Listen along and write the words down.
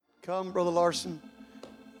Come, Brother Larson.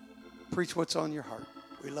 Preach what's on your heart.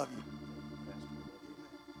 We love you.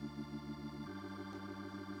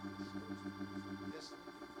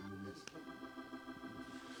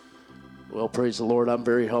 Well, praise the Lord. I'm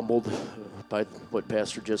very humbled by what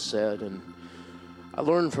Pastor just said. And I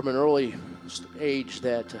learned from an early age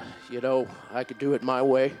that, I could do it my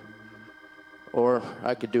way or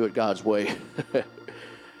I could do it God's way.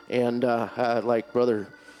 And like Brother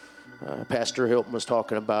Pastor Hilton was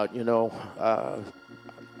talking about,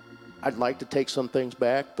 I'd like to take some things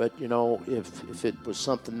back, but, if it was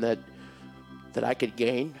something that I could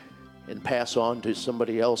gain and pass on to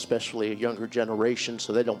somebody else, especially a younger generation,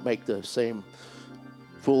 so they don't make the same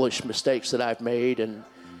foolish mistakes that I've made. And,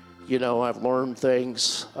 I've learned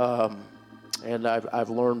things, and I've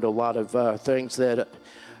learned a lot of things that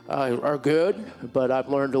are good, but I've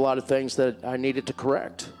learned a lot of things that I needed to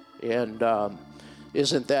correct. And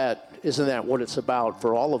isn't that what it's about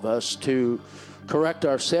for all of us, to correct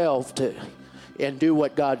ourselves and do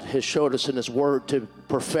what God has showed us in His Word to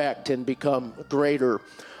perfect and become greater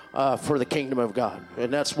for the kingdom of God.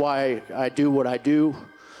 And that's why I do what I do,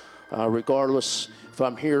 regardless if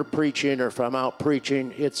I'm here preaching or if I'm out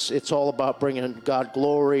preaching. It's all about bringing God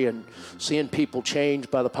glory and seeing people change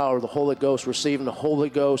by the power of the Holy Ghost, receiving the Holy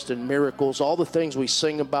Ghost and miracles, all the things we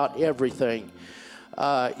sing about, everything.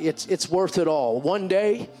 It's worth it all. One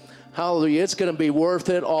day, hallelujah, it's going to be worth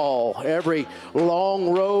it all. Every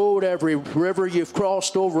long road, every river you've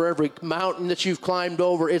crossed over, every mountain that you've climbed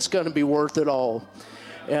over, it's going to be worth it all.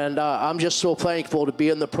 And I'm just so thankful to be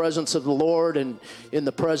in the presence of the Lord and in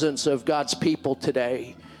the presence of God's people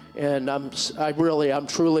today. And I'm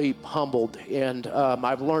truly humbled. And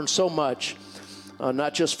I've learned so much,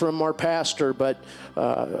 not just from our pastor, but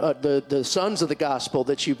the sons of the gospel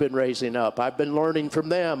that you've been raising up. I've been learning from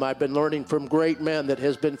them. I've been learning from great men that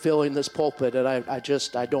has been filling this pulpit, and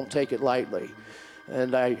I don't take it lightly.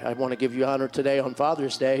 And I want to give you honor today on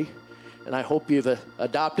Father's Day. And I hope you've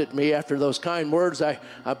adopted me after those kind words. I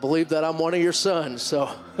believe that I'm one of your sons.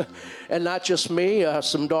 So, and not just me,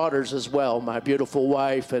 some daughters as well, my beautiful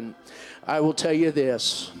wife. And I will tell you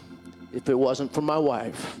this, if it wasn't for my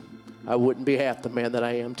wife, I wouldn't be half the man that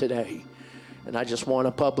I am today. And I just want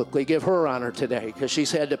to publicly give her honor today, because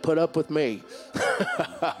she's had to put up with me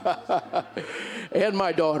and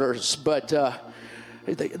my daughters. But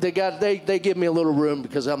they give me a little room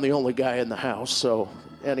because I'm the only guy in the house. So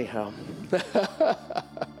anyhow,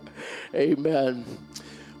 amen.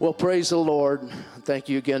 Well, praise the Lord. Thank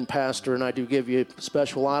you again, Pastor. And I do give you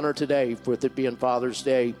special honor today with it being Father's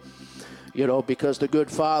Day, because the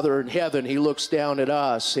good Father in heaven, He looks down at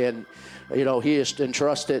us, and, He has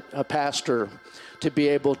entrusted a pastor to be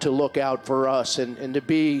able to look out for us and to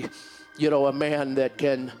be, a man that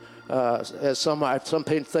can, as some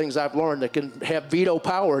things I've learned, that can have veto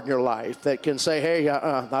power in your life, that can say, hey,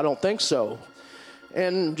 I don't think so.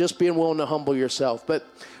 And just being willing to humble yourself. But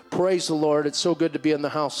praise the Lord. It's so good to be in the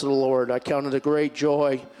house of the Lord. I count it a great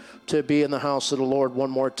joy to be in the house of the Lord one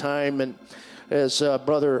more time. And as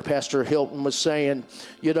Brother Pastor Hilton was saying,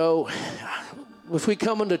 if we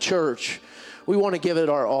come into church, we want to give it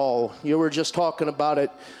our all. You were just talking about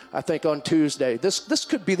it, I think, on Tuesday. This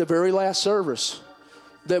could be the very last service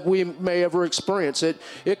that we may ever experience. It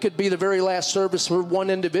could be the very last service for one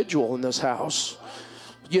individual in this house.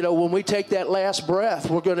 When we take that last breath,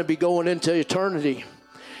 we're going to be going into eternity.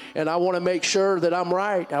 And I want to make sure that I'm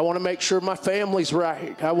right. I want to make sure my family's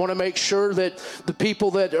right. I want to make sure that the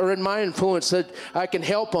people that are in my influence, that I can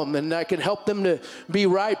help them and I can help them to be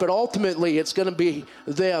right. But ultimately, it's going to be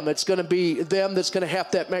them. It's going to be them that's going to have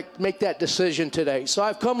to make that decision today. So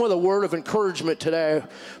I've come with a word of encouragement today.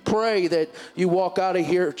 Pray that you walk out of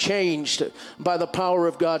here changed by the power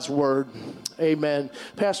of God's word. Amen.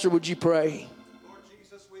 Pastor, would you pray?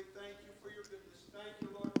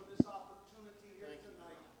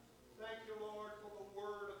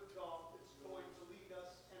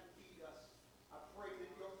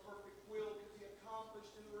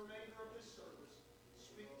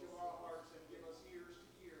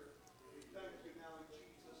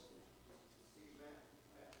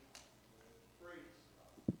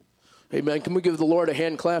 Amen. Can we give the Lord a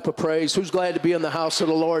hand clap of praise? Who's glad to be in the house of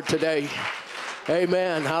the Lord today?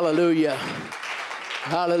 Amen. Hallelujah.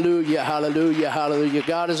 Hallelujah. Hallelujah. Hallelujah.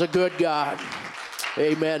 God is a good God.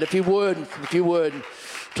 Amen. If you would,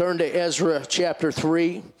 turn to Ezra chapter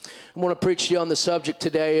 3. I want to preach to you on the subject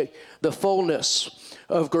today, the fullness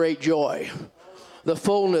of great joy. The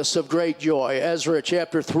fullness of great joy. Ezra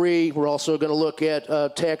chapter 3. We're also going to look at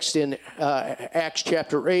a text in Acts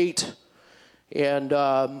chapter 8. And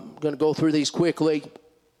I'm going to go through these quickly.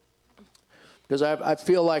 because I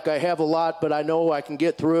feel like I have a lot, but I know I can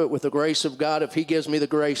get through it with the grace of God if he gives me the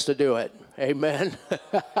grace to do it. Amen.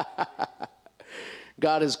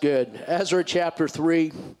 God is good. Ezra chapter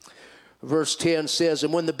 3, verse 10 says,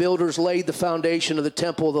 and when the builders laid the foundation of the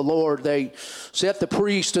temple of the Lord, they set the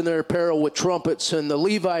priests in their apparel with trumpets, and the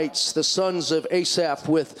Levites, the sons of Asaph,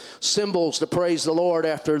 with cymbals to praise the Lord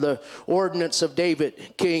after the ordinance of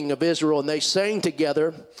David, king of Israel. And they sang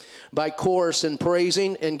together by chorus in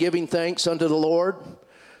praising and giving thanks unto the Lord.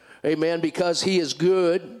 Amen. Because he is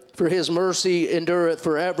good, for his mercy endureth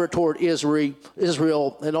forever toward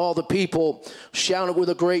Israel. And all the people shouted with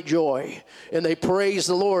a great joy. And they praised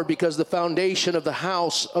the Lord because the foundation of the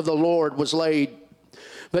house of the Lord was laid.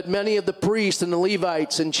 But many of the priests and the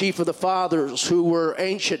Levites and chief of the fathers, who were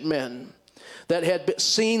ancient men, that had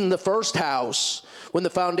seen the first house, when the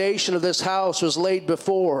foundation of this house was laid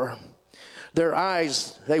before their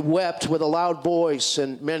eyes, they wept with a loud voice,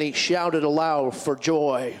 and many shouted aloud for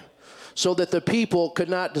joy, so that the people could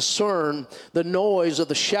not discern the noise of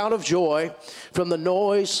the shout of joy from the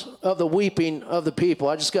noise of the weeping of the people.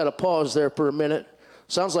 I just got to pause there for a minute.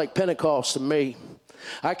 Sounds like Pentecost to me.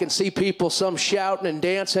 I can see people, some shouting and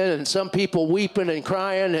dancing, and some people weeping and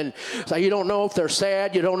crying, and so you don't know if they're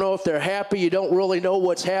sad, you don't know if they're happy, you don't really know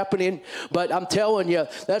what's happening. But I'm telling you,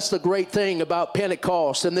 that's the great thing about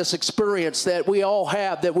Pentecost and this experience that we all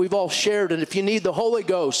have, that we've all shared. And if you need the Holy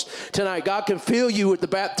Ghost tonight, God can fill you with the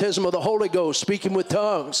baptism of the Holy Ghost, speaking with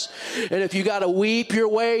tongues. And if you got to weep your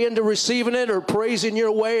way into receiving it, or praising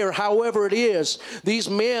your way, or however it is, these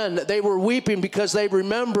men, they were weeping because they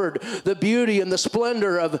remembered the beauty and the splendor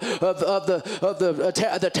of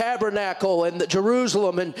the tabernacle and the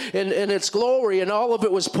Jerusalem and its glory, and all of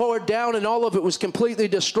it was poured down, and all of it was completely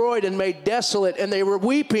destroyed and made desolate. And they were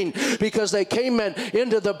weeping because they came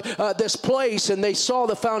into this place, and they saw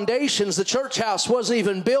the foundations. The church house wasn't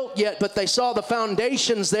even built yet, but they saw the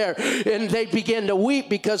foundations there, and they began to weep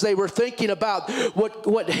because they were thinking about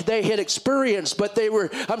what they had experienced. But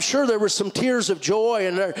I'm sure there were some tears of joy,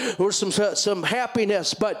 and there was some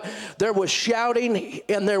happiness, but there was shouting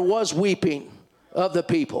and there was weeping of the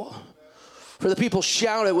people. For the people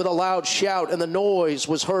shouted with a loud shout, and the noise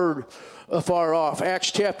was heard afar off.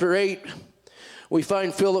 Acts chapter 8, we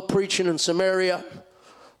find Philip preaching in Samaria.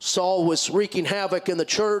 Saul was wreaking havoc in the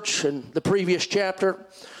church. In the previous chapter,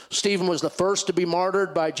 Stephen was the first to be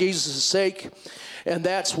martyred by Jesus' sake. And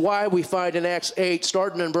that's why we find in Acts 8,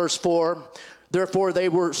 starting in verse 4, therefore they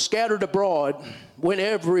were scattered abroad, went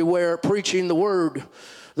everywhere preaching the word.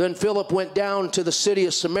 Then Philip went down to the city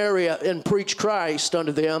of Samaria and preached Christ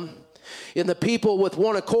unto them. And the people with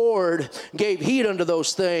one accord gave heed unto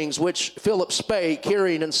those things which Philip spake,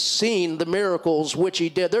 hearing and seeing the miracles which he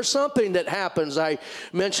did. There's something that happens. I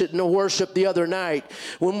mentioned in the worship the other night.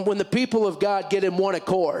 When the people of God get in one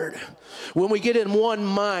accord, when we get in one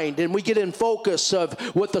mind and we get in focus of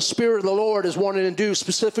what the Spirit of the Lord is wanting to do,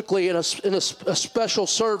 specifically in a special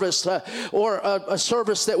service or a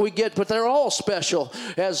service that we get, but they're all special,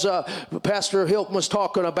 as Pastor Hilton was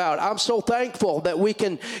talking about. I'm so thankful that we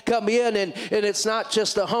can come in and it's not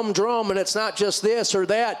just a humdrum, and it's not just this or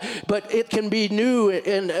that, but it can be new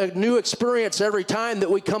and a new experience every time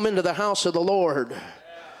that we come into the house of the Lord.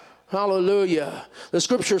 Hallelujah. The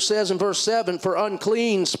scripture says in verse 7, for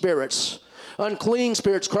unclean spirits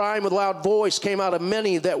crying with loud voice came out of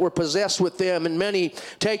many that were possessed with them, and many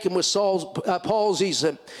taken with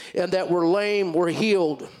palsies and that were lame were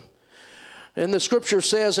healed. And the scripture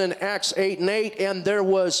says in Acts 8 and 8, and there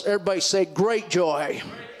was, everybody say, great joy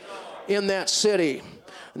in that city.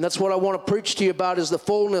 And that's what I want to preach to you about, is the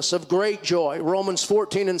fullness of great joy. Romans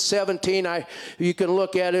 14 and 17, you can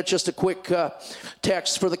look at it, just a quick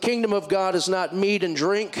text. For the kingdom of God is not meat and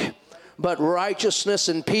drink, but righteousness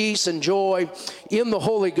and peace and joy in the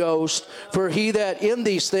Holy Ghost. For he that in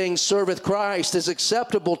these things serveth Christ is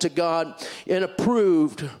acceptable to God and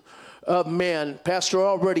approved of men. Pastor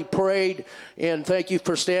already prayed, and thank you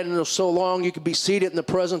for standing so long. You can be seated in the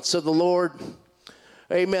presence of the Lord.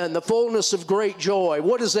 Amen. The fullness of great joy.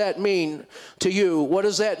 What does that mean to you? What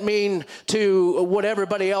does that mean to what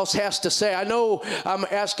everybody else has to say? I know I'm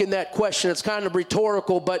asking that question. It's kind of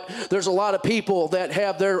rhetorical, but there's a lot of people that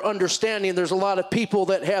have their understanding. There's a lot of people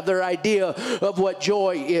that have their idea of what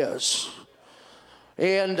joy is.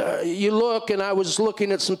 And you look, and I was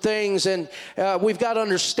looking at some things, and we've got to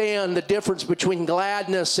understand the difference between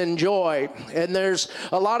gladness and joy. And there's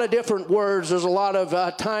a lot of different words. There's a lot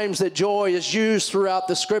of times that joy is used throughout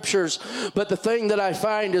the scriptures. But the thing that I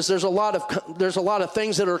find is there's a lot of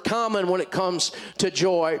things that are common when it comes to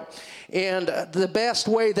joy. And the best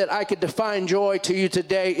way that I could define joy to you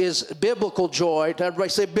today is biblical joy. Everybody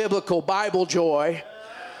say biblical, Bible joy.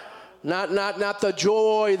 Not the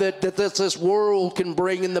joy that this world can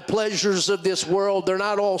bring and the pleasures of this world. They're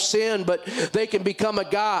not all sin, but they can become a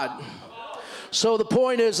god. So the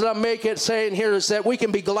point is that I'm saying here is that we can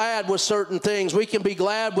be glad with certain things. We can be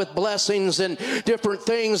glad with blessings and different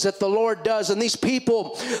things that the Lord does. And these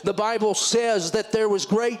people, the Bible says that there was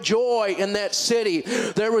great joy in that city.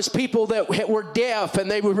 There was people that were deaf and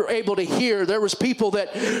they were able to hear. There was people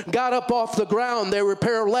that got up off the ground. There were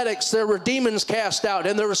paralytics. There were demons cast out.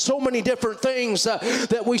 And there were so many different things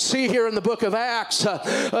that we see here in the book of Acts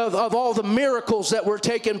of all the miracles that were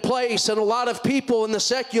taking place. And a lot of people in the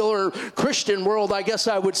secular Christian world, I guess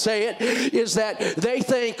I would say it, is that they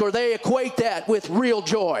think or they equate that with real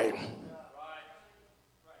joy.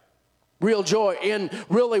 Real joy. And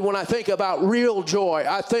really, when I think about real joy,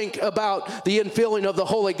 I think about the infilling of the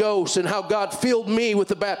Holy Ghost and how God filled me with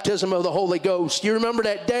the baptism of the Holy Ghost. You remember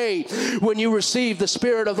that day when you received the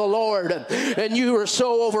Spirit of the Lord and you were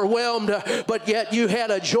so overwhelmed, but yet you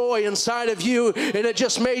had a joy inside of you, and it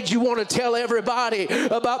just made you want to tell everybody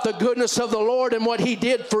about the goodness of the Lord and what He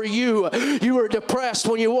did for you. You were depressed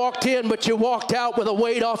when you walked in, but you walked out with a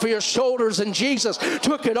weight off of your shoulders, and Jesus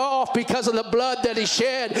took it off because of the blood that He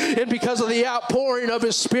shed and because of the outpouring of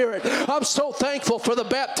His Spirit. I'm so thankful for the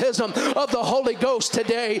baptism of the Holy Ghost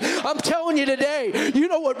today. I'm telling you today, you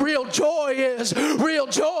know what real joy is? Real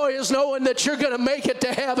joy is knowing that you're going to make it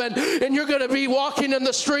to heaven, and you're going to be walking in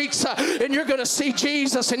the streets, and you're going to see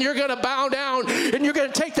Jesus, and you're going to bow down, and you're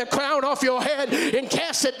going to take the crown off your head and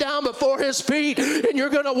cast it down before His feet, and you're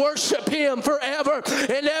going to worship Him forever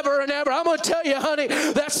and ever and ever. I'm going to tell you, honey,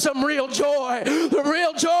 that's some real joy. The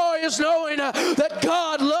real joy is knowing that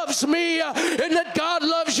God loves me, and that God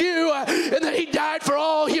loves you, and that He died for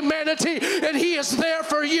all humanity, and He is there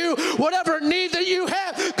for you. Whatever need that you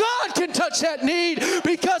have, God can touch that need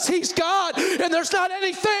because He's God, and there's not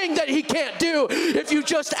anything that He can't do if you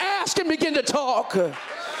just ask and begin to talk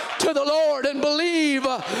to the Lord and believe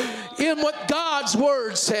in what God's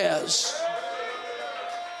Word says.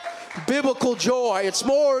 Biblical joy, it's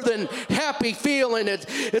more than happy feeling.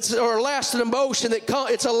 It's a lasting emotion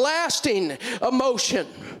it's a lasting emotion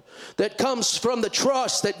that comes from the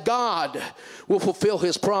trust that God will fulfill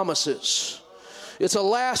His promises. It's a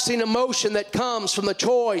lasting emotion that comes from the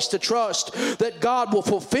choice to trust that God will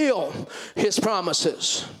fulfill His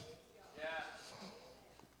promises.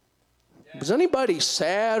 Was anybody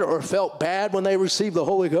sad or felt bad when they received the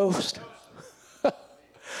Holy Ghost?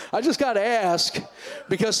 I just got to ask,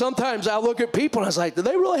 because sometimes I look at people and I was like, do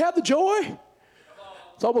they really have the joy?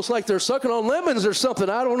 It's almost like they're sucking on lemons or something.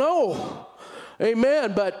 I don't know.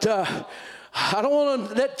 Amen. But I don't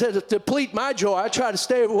want that to deplete my joy. I try to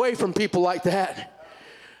stay away from people like that.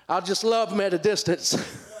 I'll just love them at a distance.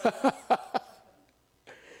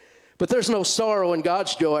 But there's no sorrow in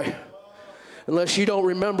God's joy. Unless you don't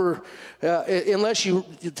remember, unless you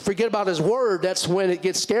forget about His Word, that's when it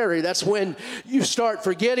gets scary. That's when you start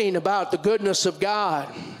forgetting about the goodness of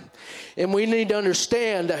God. And we need to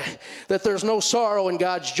understand that there's no sorrow in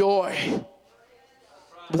God's joy.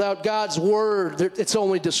 Without God's Word, it's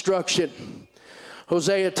only destruction.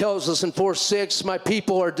 Hosea tells us in 4:6, my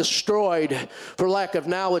people are destroyed for lack of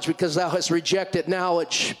knowledge, because thou hast rejected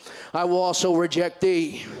knowledge. I will also reject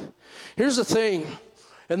thee. Here's the thing.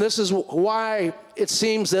 And this is why it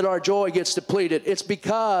seems that our joy gets depleted. It's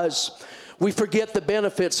because we forget the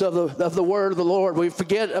benefits of the word of the Lord. We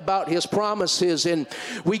forget about His promises, and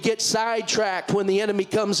we get sidetracked when the enemy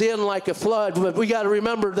comes in like a flood. But we got to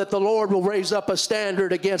remember that the Lord will raise up a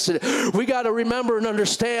standard against it. We got to remember and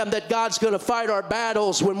understand that God's going to fight our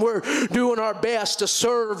battles when we're doing our best to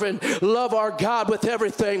serve and love our God with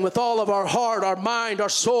everything, with all of our heart, our mind, our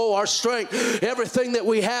soul, our strength, everything that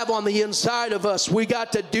we have on the inside of us. We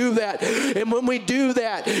got to do that. And when we do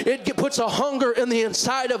that, it puts a hunger in the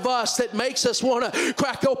inside of us that makes us want to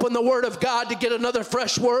crack open the Word of God to get another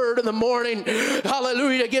fresh word in the morning.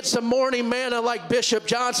 Hallelujah, to get some morning manna like Bishop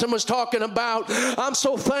Johnson was talking about. I'm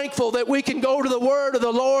so thankful that we can go to the Word of the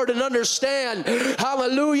Lord and understand,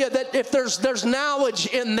 hallelujah, that if there's knowledge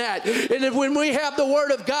in that. And if when we have the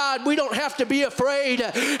Word of God, we don't have to be afraid,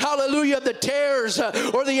 hallelujah, of the tares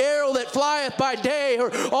or the arrow that flieth by day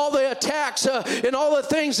or all the attacks and all the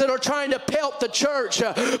things that are trying to pelt the church.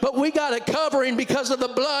 But we got a covering because of the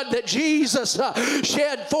blood that Jesus Jesus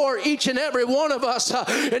shed for each and every one of us.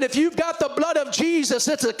 And if you've got the blood of Jesus,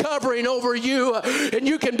 it's a covering over you. And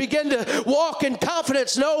you can begin to walk in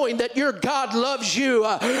confidence knowing that your God loves you.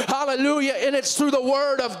 Hallelujah. And it's through the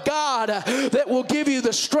word of God that will give you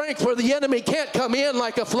the strength where the enemy can't come in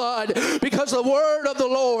like a flood. Because the word of the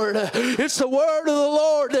Lord, it's the word of the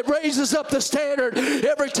Lord that raises up the standard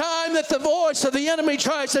every time that the voice of the enemy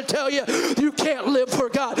tries to tell you you can't live for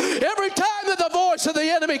God. Every time that the voice of the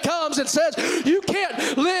enemy comes and says you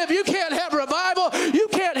can't live, you can't have revival, you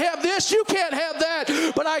can't have this, you can't have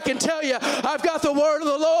that. But I can tell you, I've got the word of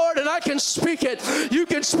the Lord and I can speak it. You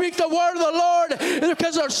can speak the word of the Lord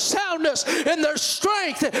because there's soundness and there's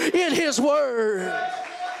strength in his word.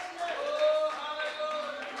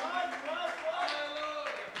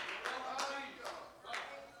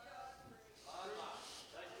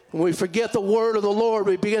 When we forget the word of the Lord,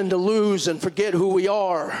 we begin to lose and forget who we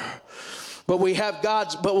are. But when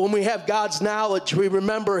we have God's knowledge, we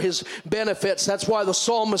remember his benefits. That's why the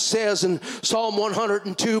psalmist says in Psalm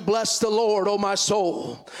 102, bless the Lord, O my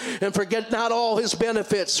soul, and forget not all his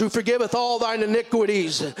benefits, who forgiveth all thine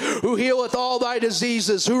iniquities, who healeth all thy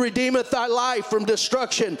diseases, who redeemeth thy life from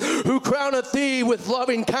destruction, who crowneth thee with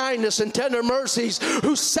loving kindness and tender mercies,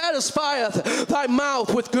 who satisfieth thy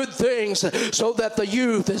mouth with good things, so that the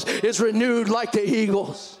youth is renewed like the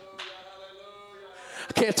eagles.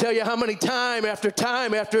 I can't tell you how many time after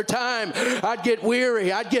time after time I'd get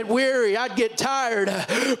weary, I'd get tired,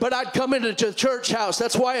 but I'd come into the church house.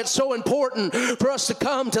 That's why it's so important for us to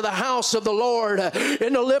come to the house of the Lord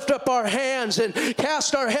and to lift up our hands and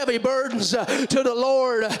cast our heavy burdens to the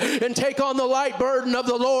Lord and take on the light burden of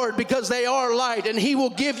the Lord, because they are light, and he will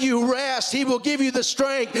give you rest. He will give you the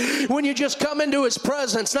strength when you just come into his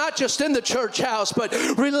presence, not just in the church house, but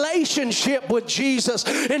relationship with Jesus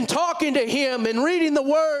and talking to him and reading the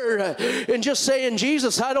word and just saying,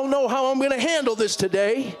 Jesus, I don't know how I'm going to handle this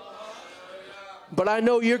today, but I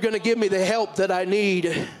know you're going to give me the help that I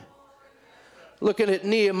need. Looking at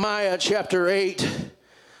Nehemiah chapter 8,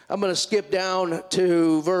 I'm going to skip down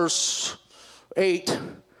to verse 8.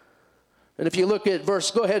 And if you look at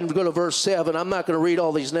go ahead and go to verse 7. I'm not going to read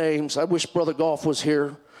all these names. I wish Brother Goff was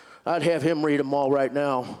here. I'd have him read them all right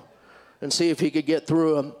now and see if he could get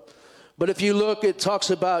through them. But if you look, it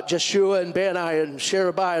talks about Jeshua and Bani and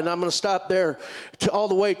Sherebiah, and I'm going to stop there all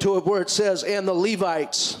the way to where it says, and the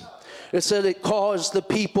Levites. It said it caused the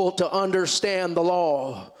people to understand the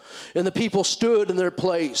law. And the people stood in their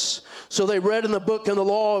place. So they read in the book and the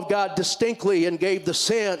law of God distinctly and gave the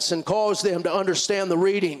sense and caused them to understand the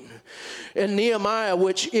reading. And Nehemiah,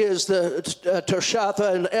 which is the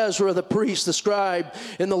Tershatha and Ezra, the priest, the scribe,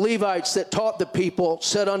 and the Levites that taught the people,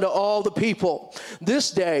 said unto all the people,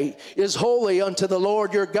 this day is holy unto the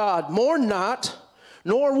Lord your God. Mourn not,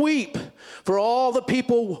 nor weep, for all the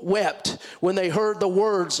people wept when they heard the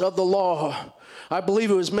words of the law. I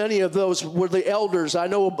believe it was many of those were the elders. I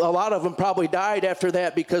know a lot of them probably died after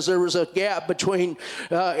that, because there was a gap between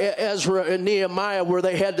Ezra and Nehemiah where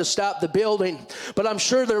they had to stop the building. But I'm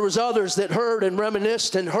sure there was others that heard and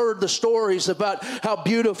reminisced and heard the stories about how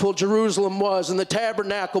beautiful Jerusalem was and the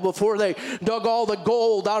tabernacle before they dug all the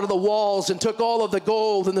gold out of the walls and took all of the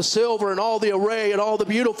gold and the silver and all the array and all the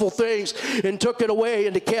beautiful things and took it away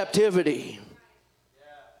into captivity.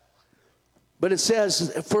 But it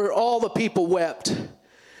says, for all the people wept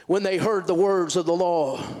when they heard the words of the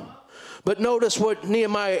law. But notice what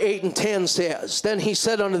Nehemiah 8:10 says. Then he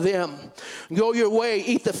said unto them, go your way,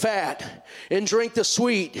 eat the fat, and drink the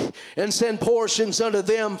sweet, and send portions unto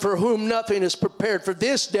them for whom nothing is prepared. For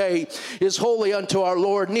this day is holy unto our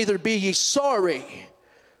Lord. Neither be ye sorry,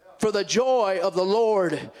 for the joy of the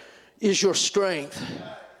Lord is your strength.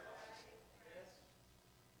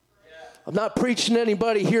 I'm not preaching to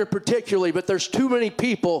anybody here particularly, but there's too many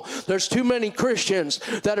people, there's too many Christians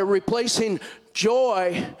that are replacing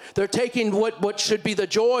joy. They're taking what should be the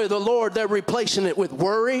joy of the Lord, they're replacing it with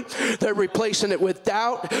worry, they're replacing it with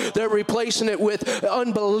doubt, they're replacing it with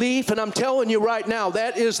unbelief. And I'm telling you right now,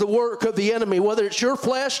 that is the work of the enemy. Whether it's your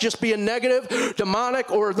flesh just being negative, demonic,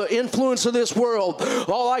 or the influence of this world,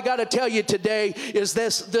 all I got to tell you today is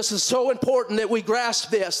this is so important that we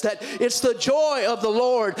grasp this, that it's the joy of the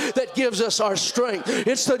Lord that gives us our strength.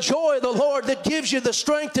 It's the joy of the Lord that gives you the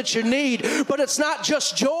strength that you need. But it's not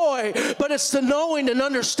just joy, but it's the knowing and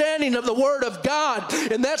understanding of the Word of God.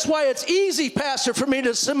 And that's why it's easy, Pastor, for me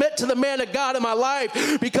to submit to the man of God in my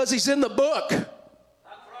life, because he's in the book. That's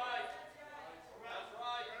right.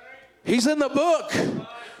 He's in the book.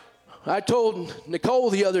 I told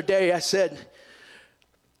Nicole the other day, I said,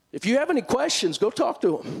 if you have any questions, go talk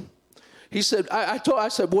to him. He said, I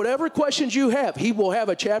said, whatever questions you have, he will have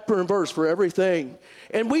a chapter and verse for everything.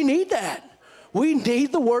 And we need that. We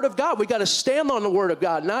need the Word of God. We got to stand on the Word of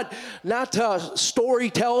God, not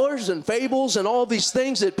storytellers and fables and all these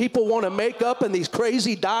things that people want to make up and these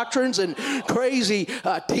crazy doctrines and crazy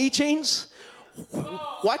teachings.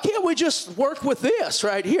 Why can't we just work with this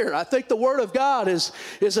right here? I think the Word of God is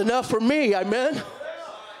enough for me. Amen.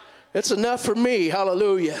 It's enough for me.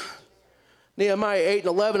 Hallelujah. Nehemiah 8 and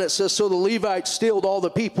 11, it says, so the Levites stilled all the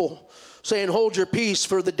people, saying, hold your peace,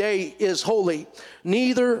 for the day is holy.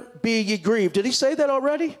 Neither be ye grieved. Did he say that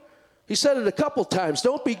already? He said it a couple times.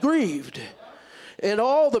 Don't be grieved. And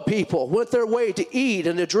all the people went their way to eat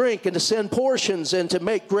and to drink and to send portions and to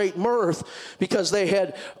make great mirth, because they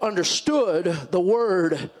had understood the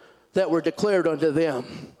word that were declared unto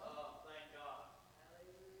them.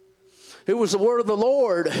 It was the word of the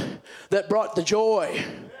Lord that brought the joy.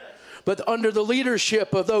 But under the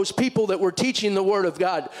leadership of those people that were teaching the Word of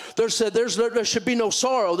God, there should be no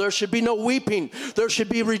sorrow. There should be no weeping. There should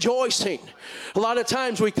be rejoicing. A lot of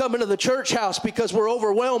times we come into the church house because we're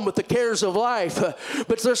overwhelmed with the cares of life.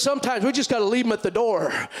 But there's sometimes we just got to leave them at the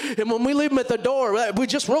door. And when we leave them at the door, we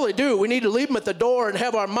just really do. We need to leave them at the door and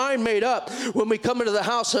have our mind made up when we come into the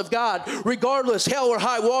house of God. Regardless, hell or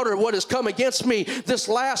high water, what has come against me this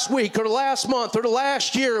last week or the last month or the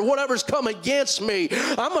last year, or whatever's come against me,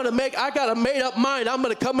 I got a made up mind. I'm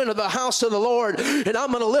going to come into the house of the Lord and I'm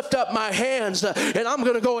going to lift up my hands and I'm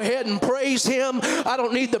going to go ahead and praise Him. I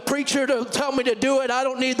don't need the preacher to tell me to do it. I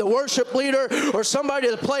don't need the worship leader or somebody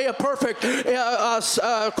to play a perfect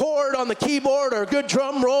chord on the keyboard or a good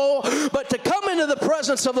drum roll. But to come into the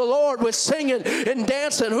presence of the Lord with singing and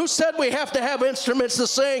dancing. Who said we have to have instruments to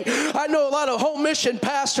sing? I know a lot of home mission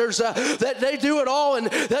pastors that they do it all, and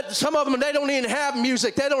that some of them, they don't even have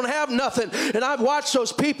music. They don't have nothing. And I've watched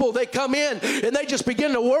those people. They come in and they just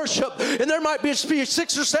begin to worship, and there might be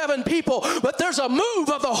 6 or 7 people, but there's a move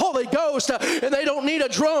of the Holy Ghost, and they don't need a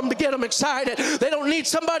drum to get them excited. They don't need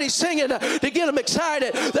somebody singing to get them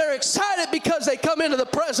excited. They're excited because they come into the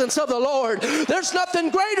presence of the Lord. There's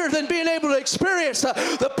nothing greater than being able to experience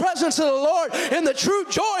the presence of the Lord, and the true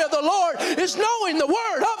joy of the Lord is knowing the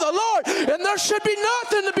word of the Lord. And there should be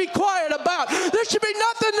nothing to be quiet about. There should be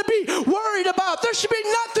nothing to be worried about. There should be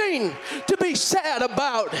nothing to be sad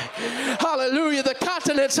about. Hallelujah. The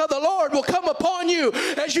countenance of the Lord will come upon you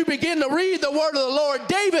as you begin to read the word of the Lord.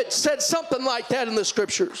 David said something like that in the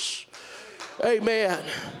scriptures. Amen.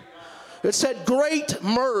 It said great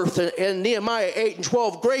mirth in Nehemiah 8 and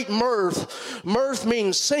 12. Great mirth. Mirth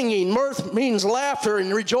means singing. Mirth means laughter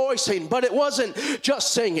and rejoicing. But it wasn't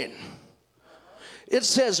just singing. It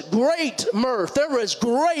says great mirth. There was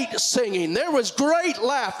great singing. There was great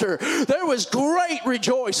laughter. There was great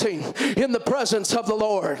rejoicing in the presence of the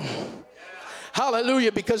Lord.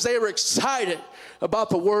 Hallelujah, because they were excited about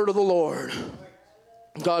the word of the Lord.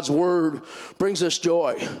 God's word brings us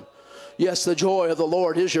joy. Yes, the joy of the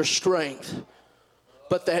Lord is your strength.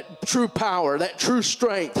 But that true power, that true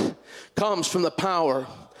strength comes from the power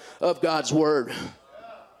of God's word.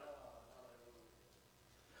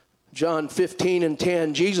 John 15 and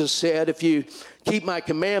 10, Jesus said, if you keep my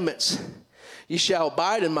commandments, you shall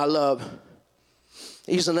abide in my love,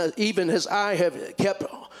 even as I have kept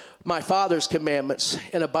my Father's commandments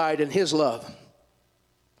and abide in his love.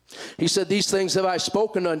 He said, these things have I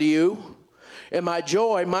spoken unto you, and my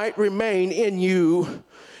joy might remain in you,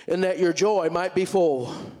 and that your joy might be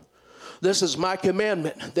full. This is my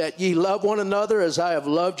commandment, that ye love one another as I have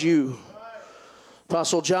loved you.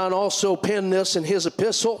 Apostle John also penned this in his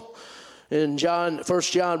epistle. In 1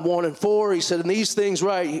 John 1 and 4, he said, and these things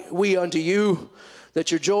write we unto you, that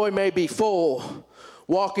your joy may be full,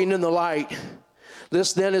 walking in the light.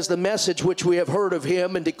 This then is the message which we have heard of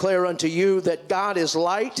him and declare unto you, that God is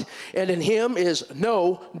light, and in him is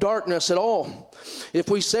no darkness at all. If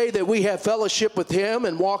we say that we have fellowship with him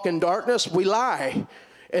and walk in darkness, we lie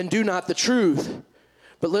and do not the truth.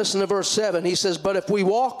 But listen to verse 7. He says, but if we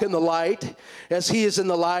walk in the light, as he is in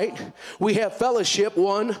the light, we have fellowship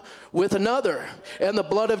one with another. And the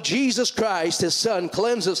blood of Jesus Christ, his son,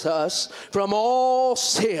 cleanses us from all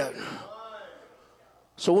sin.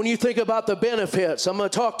 So when you think about the benefits, I'm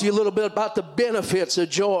going to talk to you a little bit about the benefits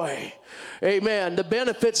of joy. Amen. The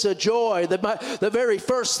benefits of joy. The very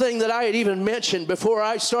first thing that I had even mentioned before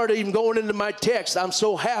I started even going into my text, I'm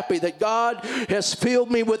so happy that God has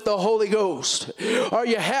filled me with the Holy Ghost. Are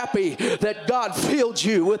you happy that God filled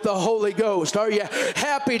you with the Holy Ghost? Are you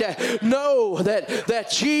happy to know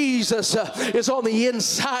that Jesus is on the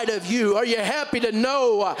inside of you? Are you happy to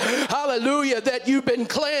know, hallelujah, that you've been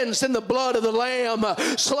cleansed in the blood of the Lamb,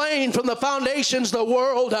 slain from the foundations of the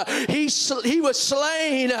world? He was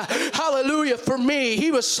slain, hallelujah, for me.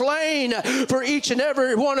 He was slain for each and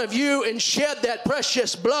every one of you and shed that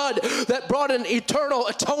precious blood that brought an eternal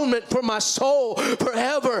atonement for my soul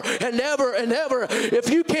forever and ever and ever. If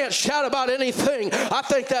you can't shout about anything, I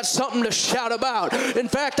think that's something to shout about. In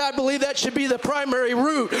fact, I believe that should be the primary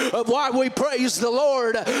root of why we praise the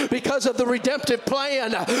Lord, because of the redemptive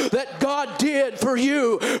plan that God did for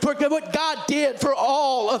you, for what God did for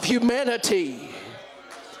all of humanity.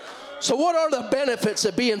 So what are the benefits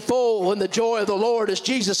of being full in the joy of the Lord, as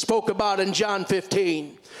Jesus spoke about in John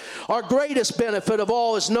 15? Our greatest benefit of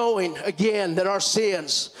all is knowing, again, that our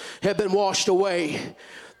sins have been washed away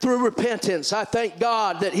through repentance. I thank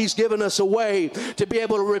God that He's given us a way to be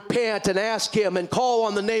able to repent and ask Him and call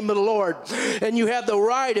on the name of the Lord. And you have the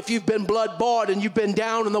right, if you've been blood bought and you've been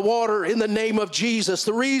down in the water, in the name of Jesus.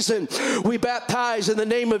 The reason we baptize in the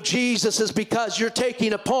name of Jesus is because you're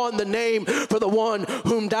taking upon the name for the one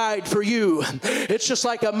whom died for you. It's just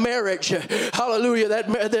like a marriage. Hallelujah.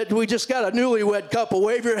 That we just got a newlywed couple.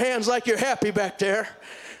 Wave your hands like you're happy back there.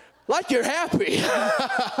 Like you're happy.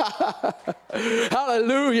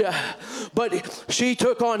 Hallelujah. But she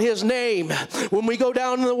took on His name. When we go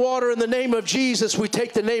down in the water in the name of Jesus, we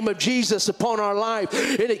take the name of Jesus upon our life,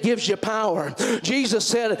 and it gives you power. Jesus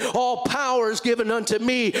said, all power is given unto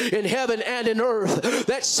me in heaven and in earth.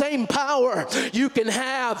 That same power you can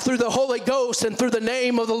have through the Holy Ghost and through the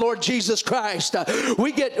name of the Lord Jesus Christ.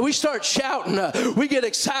 We start shouting. We get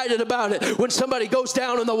excited about it when somebody goes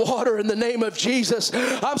down in the water in the name of Jesus.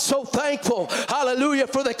 I'm so thankful, hallelujah,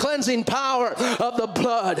 for the cleansing power of the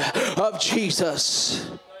blood of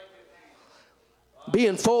Jesus.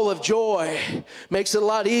 Being full of joy makes it a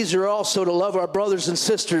lot easier also to love our brothers and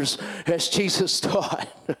sisters as Jesus taught.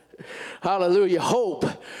 Hallelujah. Hope.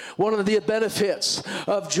 One of the benefits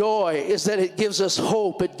of joy is that it gives us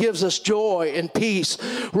hope. It gives us joy and peace.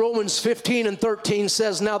 Romans 15:13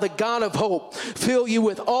 says, now the God of hope fill you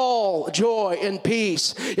with all joy and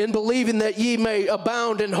peace in believing that ye may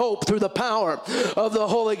abound in hope through the power of the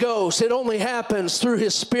Holy Ghost. It only happens through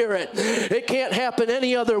His Spirit. It can't happen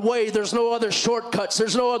any other way. There's no other shortcuts.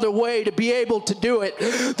 There's no other way to be able to do it.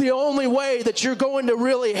 The only way that you're going to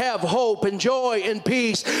really have hope and joy and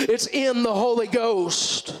peace, it's in the Holy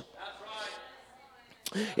Ghost.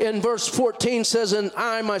 In verse 14 says, and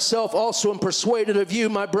I myself also am persuaded of you,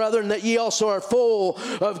 my brethren, that ye also are full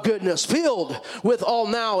of goodness, filled with all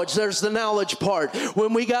knowledge. There's the knowledge part.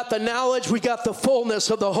 When we got the knowledge, we got the fullness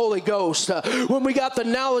of the Holy Ghost. When we got the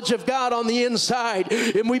knowledge of God on the inside,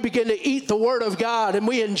 and we begin to eat the Word of God, and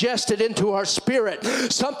we ingest it into our spirit,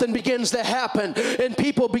 something begins to happen, and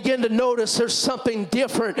people begin to notice there's something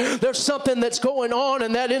different. There's something that's going on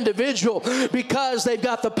in that individual because they've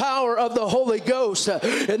got the power of the Holy Ghost.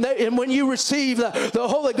 And when you receive the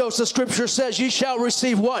Holy Ghost, the Scripture says ye shall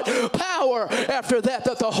receive what? Power after that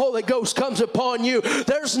the Holy Ghost comes upon you.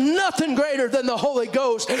 There's nothing greater than the Holy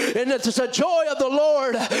Ghost. And it's the joy of the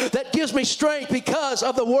Lord that gives me strength because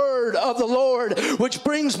of the Word of the Lord, which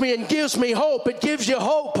brings me and gives me hope. It gives you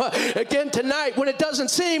hope. Again tonight, when it doesn't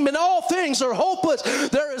seem and all things are hopeless,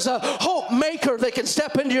 there is a hope maker that can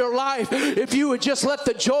step into your life if you would just let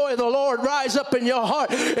the joy of the Lord rise up in your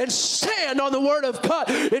heart and stand on the Word of God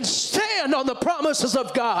and stand on the promises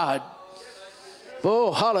of God.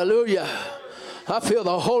 Oh, hallelujah. I feel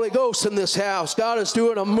the Holy Ghost in this house. God is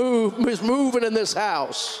doing a move, is moving in this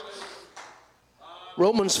house.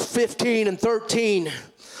 Romans 15:13.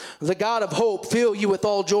 The God of hope fill you with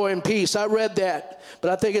all joy and peace. I read that,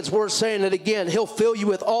 but I think it's worth saying it again. He'll fill you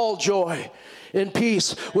with all joy and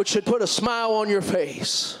peace, which should put a smile on your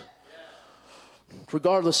face,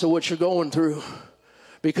 regardless of what you're going through,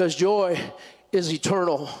 because joy is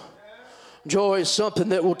eternal. Joy is something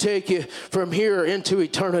that will take you from here into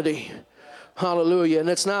eternity. Hallelujah. And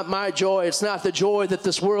it's not my joy. It's not the joy that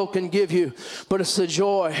this world can give you, but it's the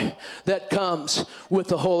joy that comes with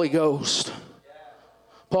the Holy Ghost.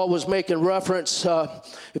 Paul was making reference,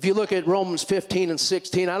 if you look at Romans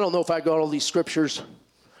 15:16, I don't know if I got all these scriptures. I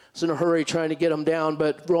was in a hurry trying to get them down,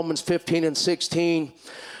 but Romans 15:16,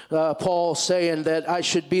 Paul saying that I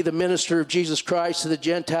should be the minister of Jesus Christ to the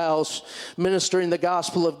Gentiles, ministering the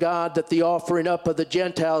gospel of God, that the offering up of the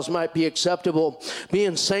Gentiles might be acceptable,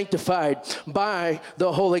 being sanctified by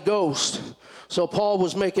the Holy Ghost. So Paul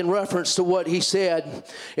was making reference to what he said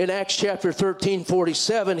in Acts chapter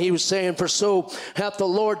 13:47. He was saying, for so hath the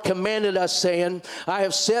Lord commanded us, saying, I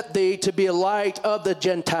have set thee to be a light of the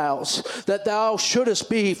Gentiles, that thou shouldest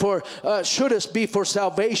be for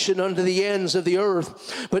salvation unto the ends of the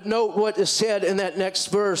earth. But note what is said in that next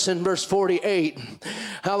verse, in verse 48.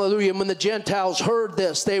 Hallelujah. When the Gentiles heard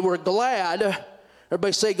this, they were glad.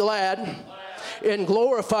 Everybody say glad. and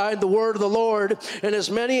glorified the word of the Lord, and as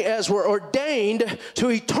many as were ordained to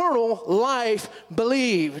eternal life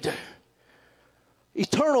believed.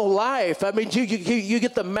 Eternal life. I mean, you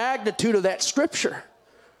get the magnitude of that scripture.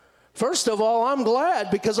 First of all, I'm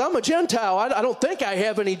glad because I'm a Gentile. I don't think I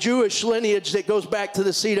have any Jewish lineage that goes back to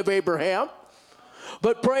the seed of Abraham.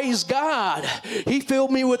 But praise God, he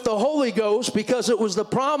filled me with the Holy Ghost because it was the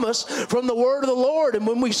promise from the word of the Lord. And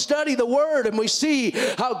when we study the word and we see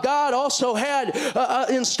how God also had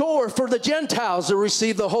in store for the Gentiles to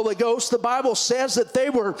receive the Holy Ghost, the Bible says that they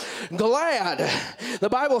were glad. The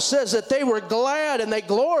Bible says that they were glad and they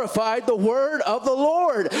glorified the word of the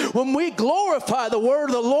Lord. When we glorify the word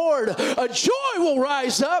of the Lord, a joy will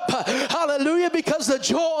rise up. Hallelujah, because the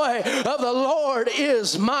joy of the Lord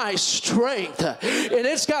is my strength. And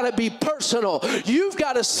it's got to be personal. You've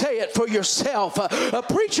got to say it for yourself. A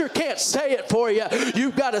preacher can't say it for you.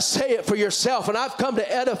 You've got to say it for yourself. And I've come to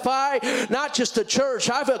edify not just the church.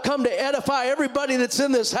 I've come to edify everybody that's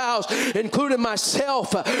in this house, including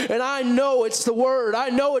myself. And I know it's the word. I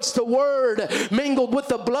know it's the word mingled with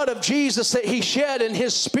the blood of Jesus that he shed in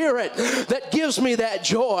his spirit that gives me that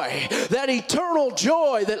joy, that eternal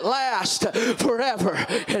joy that lasts forever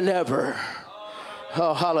and ever.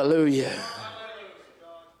 Oh, hallelujah.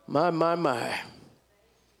 My.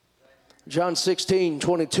 John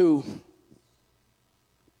 16:22.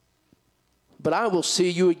 But I will see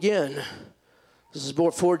you again. This is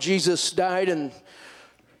before Jesus died and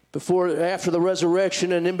after the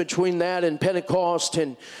resurrection, and in between that and Pentecost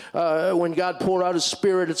and when God poured out his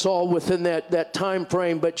spirit, it's all within that time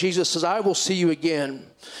frame. But Jesus says, I will see you again,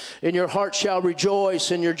 and your heart shall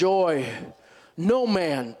rejoice, and your joy no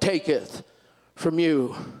man taketh from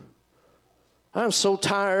you. I'm so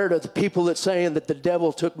tired of the people that saying that the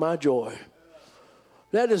devil took my joy.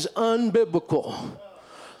 That is unbiblical.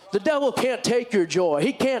 The devil can't take your joy.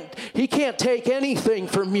 He can't take anything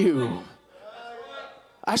from you.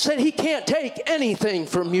 I said he can't take anything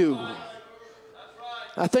from you.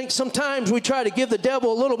 I think sometimes we try to give the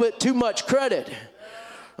devil a little bit too much credit.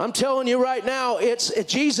 I'm telling you right now,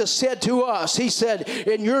 Jesus said to us, he said,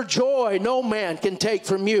 in your joy no man can take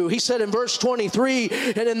from you. He said in verse 23,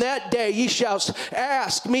 and in that day ye shall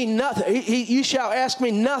ask me nothing. Ye shall ask me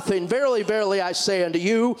nothing. Verily, verily, I say unto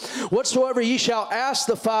you, whatsoever ye shall ask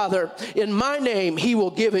the Father in my name, he will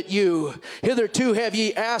give it you. Hitherto have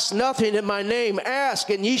ye asked nothing in my name. Ask,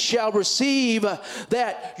 and ye shall receive,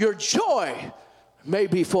 that your joy may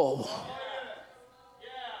be full.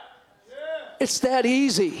 It's that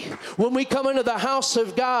easy. When we come into the house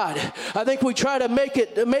of God, I think we try to make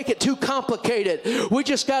it too complicated. We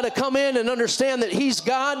just got to come in and understand that he's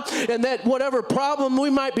God, and that whatever problem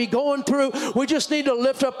we might be going through, we just need to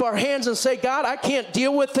lift up our hands and say, God, I can't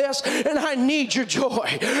deal with this, and I need your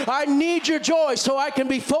joy. I need your joy so I can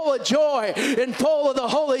be full of joy and full of the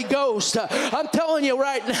Holy Ghost. I'm telling you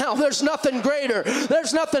right now, there's nothing greater,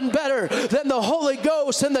 there's nothing better than the Holy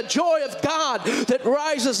Ghost and the joy of God that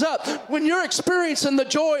rises up. When you're experiencing the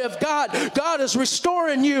joy of God, God is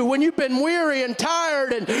restoring you. When you've been weary and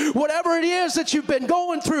tired and whatever it is that you've been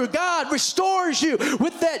going through, God restores you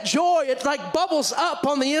with that joy. It like bubbles up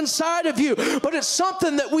on the inside of you, but it's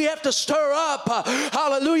something that we have to stir up,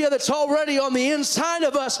 hallelujah, that's already on the inside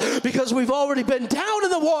of us because we've already been down in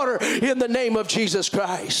the water in the name of Jesus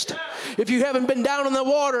Christ. If you haven't been down in the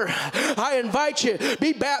water, I invite you,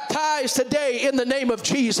 be baptized today in the name of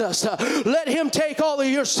Jesus. Let him take all of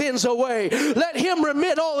your sins away. Let him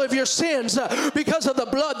remit all of your sins because of the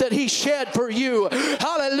blood that he shed for you.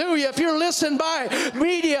 Hallelujah. If you're listening by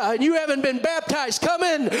media and you haven't been baptized, come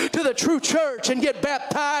in to the true church and get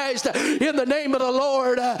baptized in the name of the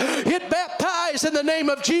Lord. Get baptized in the name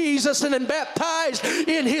of Jesus and then baptized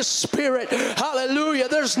in his spirit. Hallelujah.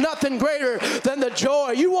 There's nothing greater than the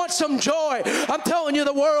joy. You want some joy? I'm telling you,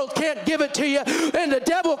 the world can't give it to you, and the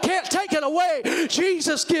devil can't take it away.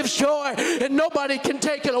 Jesus gives joy, and nobody can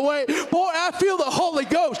take it away. Boy, I feel the Holy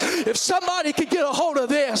Ghost. If somebody could get a hold of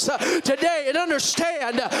this today and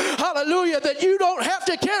understand, hallelujah, that you don't have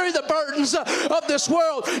to carry the burdens of this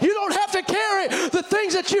world. You don't have to carry the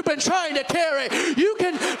things that you've been trying to carry. You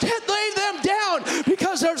can lay them down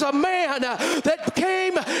because there's a man that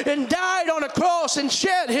came and died on a cross and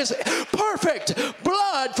shed his perfect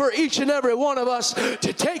blood for each and every one of us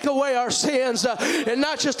to take away our sins, and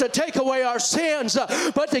not just to take away our sins,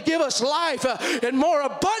 but to give us life and more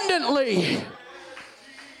abundantly.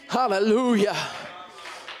 Hallelujah.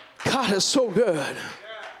 God is so good.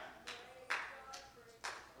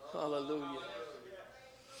 Hallelujah.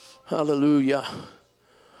 Hallelujah.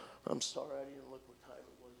 I'm sorry, I didn't look what time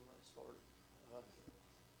it was when I started.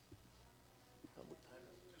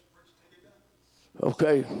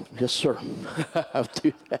 Okay, yes, sir. I'll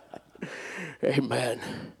do that. Amen.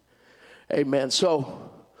 Amen. So,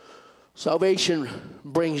 salvation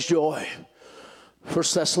brings joy.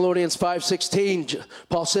 1 Thessalonians 5:16,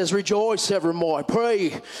 Paul says, rejoice evermore,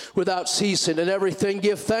 pray without ceasing, and everything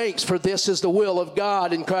give thanks, for this is the will of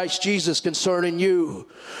God in Christ Jesus concerning you.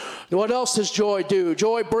 What else does joy do?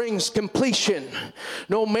 Joy brings completion.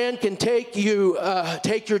 No man can take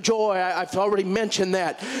your joy. I've already mentioned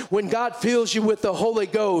that. When God fills you with the Holy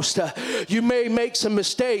Ghost, you may make some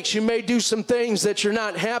mistakes. You may do some things that you're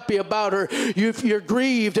not happy about, or you're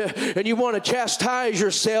grieved and you want to chastise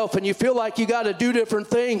yourself, and you feel like you got to do different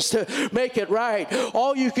things to make it right.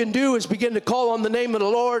 All you can do is begin to call on the name of the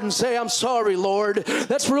Lord and say, I'm sorry, Lord.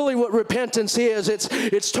 That's really what repentance is.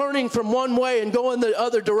 It's turning from one way and going the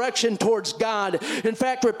other direction towards God. In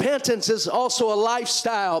fact, repentance is also a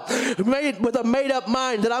lifestyle made with a made-up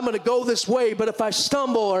mind that I'm going to go this way, but if I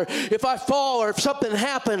stumble or if I fall or if something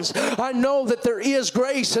happens, I know that there is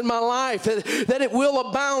grace in my life, that it will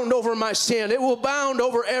abound over my sin. It will abound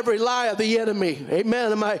over every lie of the enemy.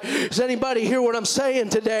 Amen. Does anybody hear what I'm saying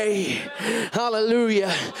today?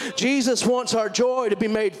 Hallelujah. Jesus wants our joy to be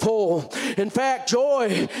made full. In fact,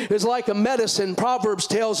 joy is like a medicine. Proverbs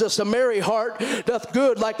tells us a merry heart doth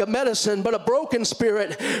good like a medicine, but a broken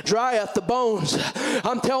spirit drieth the bones.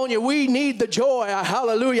 I'm telling you, we need the joy.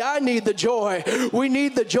 Hallelujah. I need the joy. We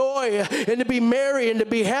need the joy and to be merry and to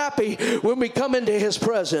be happy when we come into his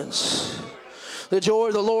presence. The joy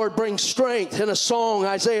of the Lord brings strength. In a song,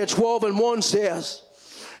 Isaiah 12:1 says,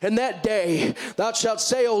 in that day thou shalt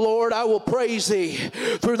say, O Lord, I will praise thee.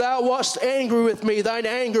 For thou wast angry with me, thine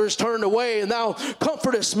anger is turned away, and thou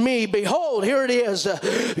comfortest me. Behold, here it is.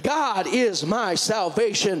 God is my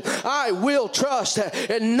salvation. I will trust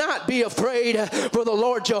and not be afraid, for the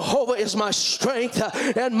Lord Jehovah is my strength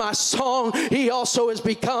and my song. He also has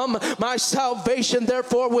become my salvation.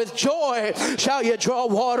 Therefore with joy shall ye draw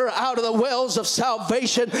water out of the wells of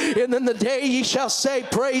salvation. And in the day ye shall say,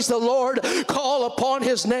 praise the Lord. Call upon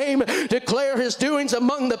his name, declare his doings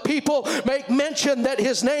among the people, make mention that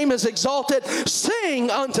his name is exalted. Sing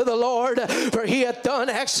unto the Lord, for he hath done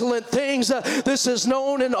excellent things. This is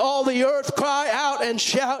known in all the earth. Cry out and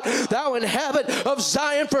shout, thou inhabit of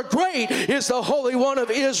Zion, for great is the Holy One of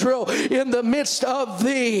Israel in the midst of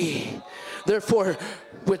thee. Therefore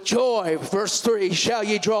with joy, verse 3, shall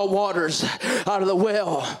ye draw waters out of the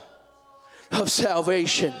well of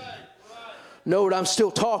salvation. Note, I'm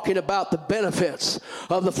still talking about the benefits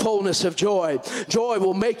of the fullness of joy. Joy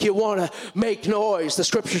will make you want to make noise. The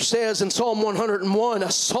scripture says in Psalm 101,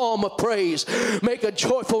 a psalm of praise. Make a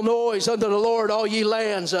joyful noise unto the Lord, all ye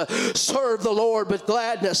lands. Serve the Lord with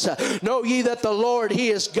gladness. Know ye that the Lord,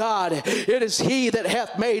 he is God. It is he that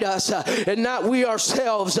hath made us, and not we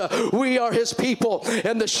ourselves. We are his people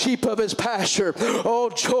and the sheep of his pasture.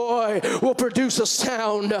 Oh, joy will produce a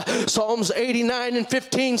sound. Psalms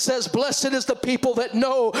 89:15 says, blessed is the people that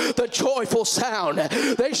know the joyful sound.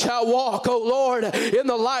 They shall walk, O Lord, in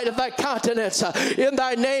the light of thy countenance, in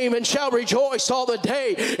thy name, and shall rejoice all the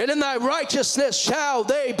day. And in thy righteousness shall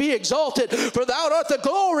they be exalted, for thou art the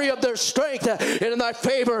glory of their strength, and in thy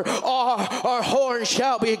favor our horn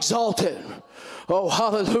shall be exalted. Oh,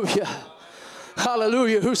 hallelujah.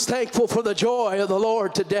 Hallelujah. Who's thankful for the joy of the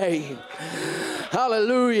Lord today?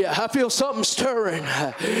 Hallelujah. I feel something stirring.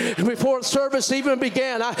 Before the service even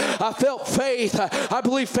began, I felt faith. I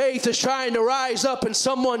believe faith is trying to rise up in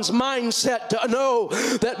someone's mindset to know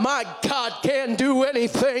that my God can do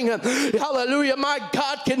anything. Hallelujah. My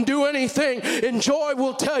God can do anything. And joy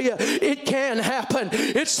will tell you it can happen.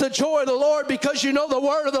 It's the joy of the Lord, because you know the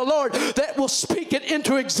word of the Lord that will speak it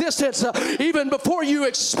into existence even before you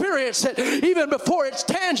experience it, even before it's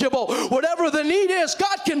tangible. Whatever the need is,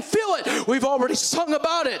 God can fill it. We've already sung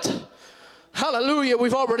about it. Hallelujah.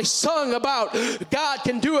 We've already sung about God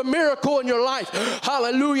can do a miracle in your life.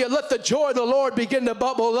 Hallelujah. Let the joy of the Lord begin to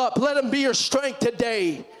bubble up. Let him be your strength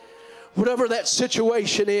today, whatever that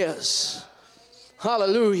situation is.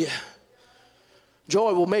 Hallelujah.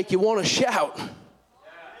 Joy will make you want to shout.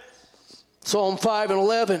 Psalm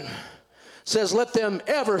 5:11 says, let them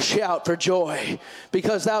ever shout for joy,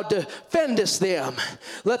 because thou defendest them.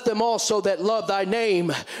 Let them also that love thy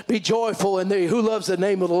name be joyful in thee. Who loves the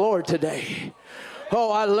name of the Lord today?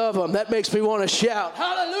 Oh, I love him. That makes me want to shout.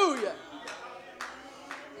 Hallelujah.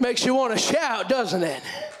 Makes you want to shout, doesn't it?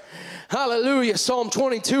 Hallelujah. Psalm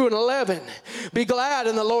 22:11. Be glad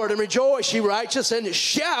in the Lord and rejoice, ye righteous, and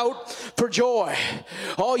shout for joy,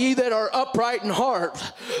 all ye that are upright in heart.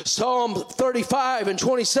 Psalm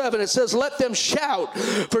 35:27. It says, let them shout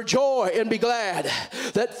for joy and be glad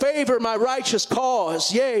that favor my righteous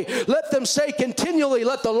cause. Yea, let them say continually,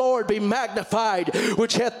 let the Lord be magnified,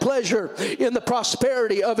 which hath pleasure in the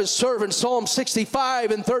prosperity of his servant. Psalm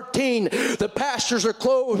 65:13. The pastures are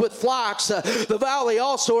clothed with flocks. The valley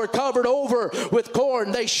also are covered over with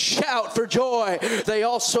corn. They shout for joy. They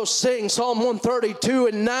also sing. Psalm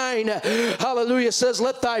 132:9. Hallelujah says,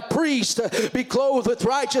 let thy priest be clothed with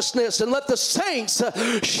righteousness, and let the saints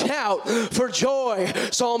shout for joy.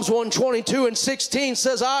 Psalms 122:16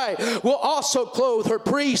 says, I will also clothe her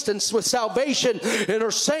priest and with salvation, and her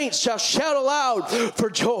saints shall shout aloud for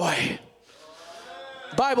joy.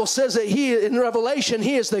 Bible says that he, in Revelation,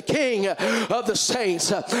 he is the king of the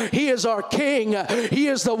saints. He is our king. He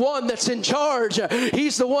is the one that's in charge.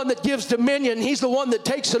 He's the one that gives dominion. He's the one that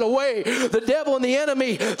takes it away. The devil and the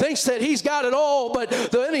enemy thinks that he's got it all,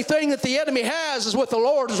 but anything that the enemy has is what the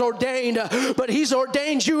Lord has ordained. But he's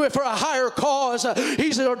ordained you for a higher cause.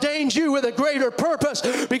 He's ordained you with a greater purpose,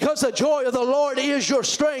 because the joy of the Lord is your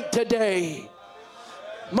strength today.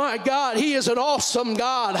 My God, he is an awesome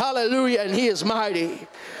God. Hallelujah. And he is mighty.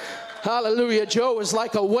 Hallelujah. Joy is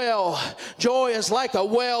like a well. Joy is like a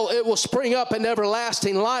well. It will spring up in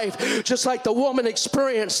everlasting life. Just like the woman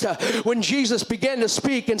experienced when Jesus began to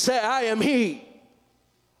speak and say, I am he.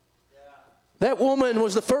 That woman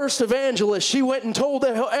was the first evangelist. She went and told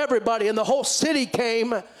everybody, and the whole city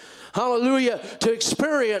came. Hallelujah, to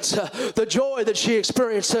experience the joy that she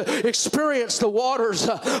experienced, to experience the waters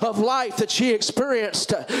of life that she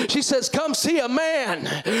experienced. She says, come see a man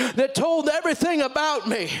that told everything about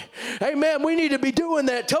me. Amen. We need to be doing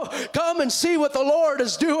that. Come and see what the Lord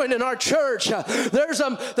is doing in our church.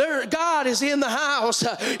 God is in the house.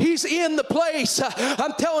 He's in the place.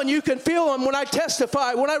 I'm telling you, you can feel him when I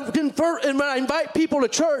testify. When I invite people to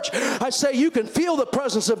church, I say you can feel the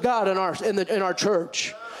presence of God in our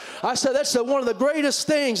church. I said that's one of the greatest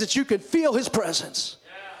things, that you can feel his presence.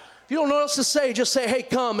 If you don't know what else to say, just say, hey,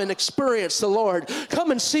 come and experience the Lord.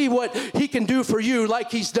 Come and see what he can do for you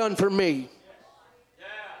like he's done for me.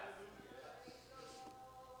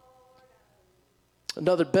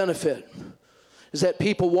 Another benefit is that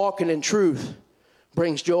people walking in truth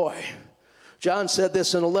brings joy. John said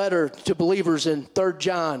this in a letter to believers in 3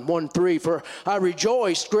 John 1:3, for I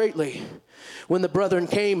rejoiced greatly when the brethren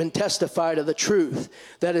came and testified of the truth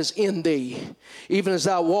that is in thee, even as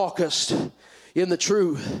thou walkest in the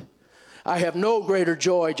truth. I have no greater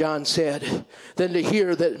joy, John said, than to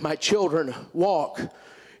hear that my children walk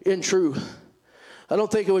in truth. I don't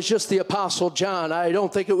think it was just the Apostle John. I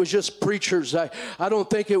don't think it was just preachers. I don't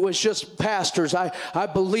think it was just pastors. I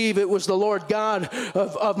believe it was the Lord God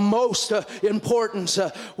of most importance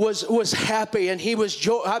was happy, and he was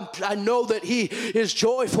I know that he is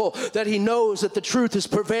joyful, that he knows that the truth is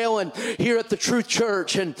prevailing here at the Truth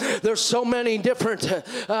Church. And there's so many different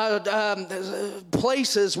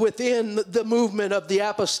places within the movement of the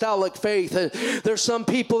apostolic faith. And there's some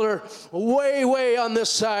people that are way on this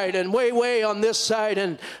side and way on this side.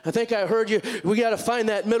 And I think I heard you, we got to find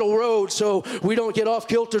that middle road so we don't get off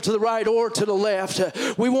kilter to the right or to the left.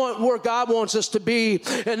 We want where God wants us to be,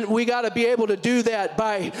 and we got to be able to do that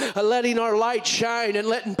by letting our light shine and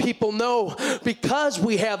letting people know, because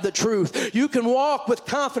we have the truth. You can walk with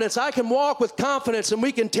confidence. I can walk with confidence, and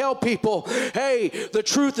we can tell people, hey, the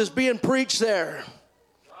truth is being preached there.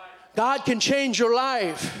 God can change your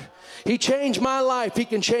life. He changed my life. He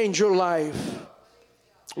can change your life.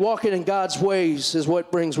 Walking in God's ways is what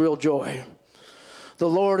brings real joy. The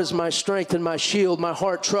Lord is my strength and my shield. My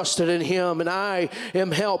heart trusted in him, and I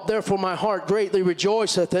am helped. Therefore my heart greatly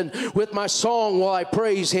rejoiceth, and with my song will I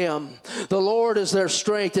praise him. The Lord is their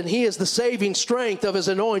strength, and he is the saving strength of his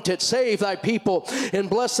anointed. Save thy people and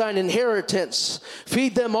bless thine inheritance.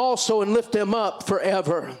 Feed them also and lift them up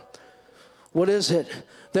forever. What is it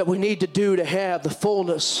that we need to do to have the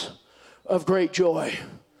fullness of great joy?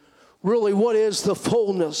 Really, what is the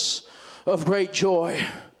fullness of great joy?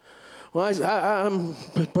 Well, I'm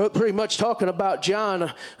pretty much talking about John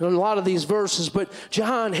in a lot of these verses, but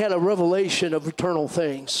John had a revelation of eternal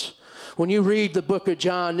things. When you read the book of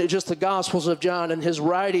John, just the Gospels of John and his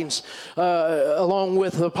writings, along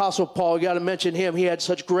with the Apostle Paul, you got to mention him. He had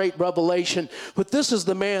such great revelation. But this is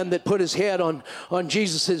the man that put his head on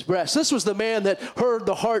Jesus' breast. This was the man that heard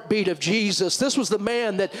the heartbeat of Jesus. This was the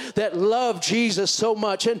man that loved Jesus so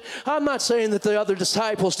much. And I'm not saying that the other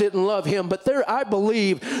disciples didn't love him, but I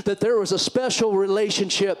believe that there was a special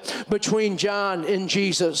relationship between John and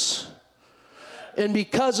Jesus. And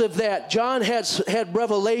because of that, John had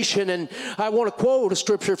revelation, and I want to quote a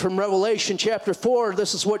scripture from Revelation chapter 4.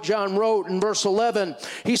 This is what John wrote in verse 11.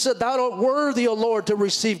 He said, "Thou art worthy, O Lord, to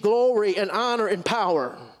receive glory and honor and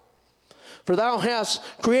power. For thou hast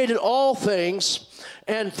created all things,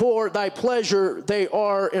 and for thy pleasure they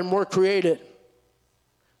are and were created."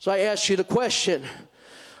 So I ask you the question,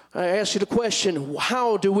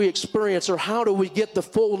 how do we experience, or how do we get the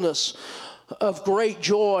fullness of great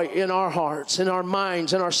joy in our hearts, in our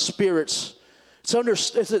minds, in our spirits?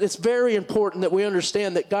 It's very important that we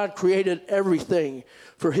understand that God created everything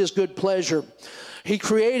for His good pleasure. He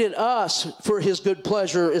created us for His good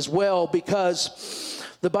pleasure as well, because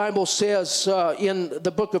the Bible says in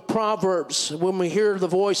the book of Proverbs, when we hear the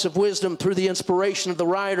voice of wisdom through the inspiration of the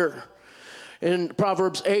writer, in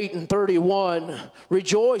Proverbs 8:31,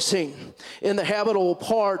 "Rejoicing in the habitable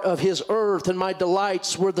part of His earth, and my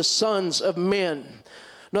delights were the sons of men."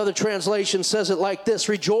 Another translation says it like this: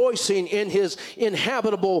 "Rejoicing in His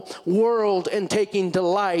inhabitable world and taking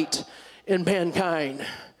delight in mankind."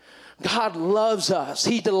 God loves us.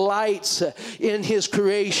 He delights in His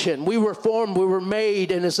creation. We were formed, we were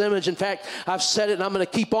made in His image. In fact, I've said it and I'm going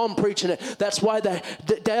to keep on preaching it. That's why the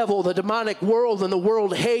devil, the demonic world, and the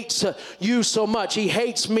world hates you so much. He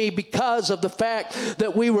hates me because of the fact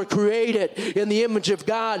that we were created in the image of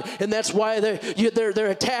God. And that's why they're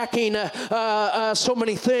attacking so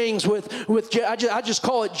many things with I just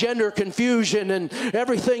call it gender confusion and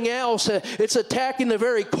everything else. It's attacking the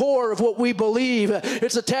very core of what we believe.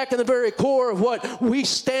 It's attacking the very core of what we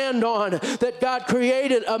stand on, that God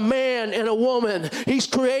created a man and a woman. He's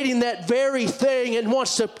creating that very thing and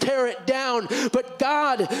wants to tear it down. But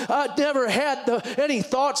God never had any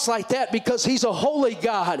thoughts like that, because He's a holy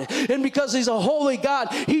God. And because He's a holy God,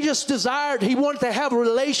 He just He wanted to have a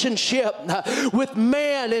relationship with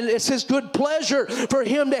man. And it's His good pleasure for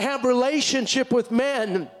Him to have relationship with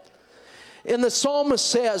men. And the psalmist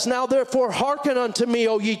says, "Now therefore hearken unto me,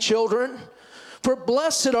 O ye children, for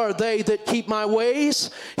blessed are they that keep my ways.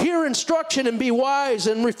 Hear instruction and be wise,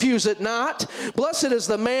 and refuse it not. Blessed is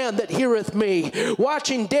the man that heareth me,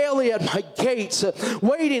 watching daily at my gates,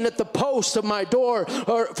 waiting at the post of my door.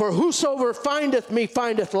 For whosoever findeth me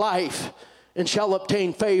findeth life, and shall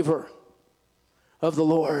obtain favor of the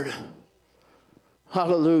Lord."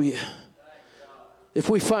 Hallelujah. If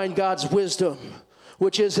we find God's wisdom,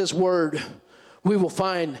 which is His word, we will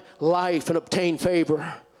find life and obtain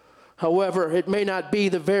favor. However, it may not be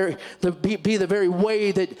the very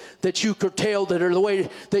way that you curtailed it, or the way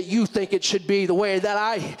that you think it should be, the way that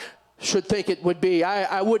I should think it would be.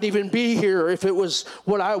 I wouldn't even be here if it was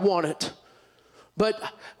what I wanted. But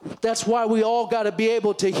that's why we all got to be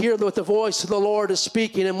able to hear what the voice of the Lord is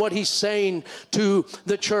speaking, and what He's saying to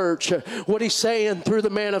the church, what He's saying through the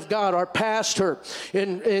man of God, our pastor,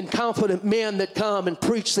 and confident men that come and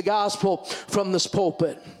preach the gospel from this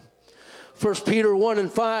pulpit. 1 Peter 1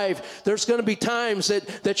 and 5, there's going to be times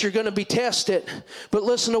that you're going to be tested. But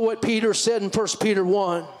listen to what Peter said in 1 Peter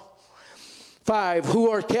 1, 5, "Who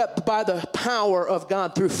are kept by the power of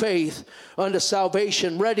God through faith unto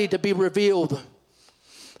salvation, ready to be revealed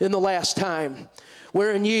in the last time,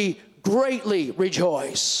 wherein ye greatly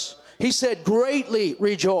rejoice." He said, "Greatly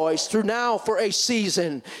rejoice, through now for a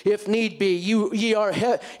season, if need be. Ye are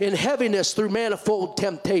in heaviness through manifold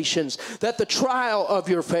temptations, that the trial of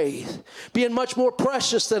your faith, being much more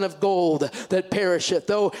precious than of gold that perisheth,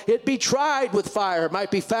 though it be tried with fire, might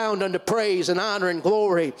be found unto praise and honor and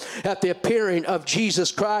glory at the appearing of Jesus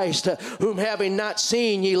Christ, whom having not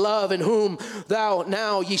seen ye love, and whom thou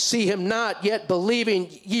now ye see Him not, yet believing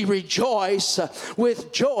ye rejoice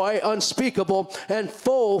with joy unspeakable and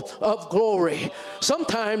full of glory."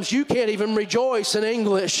 Sometimes you can't even rejoice in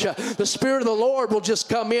English. The Spirit of the Lord will just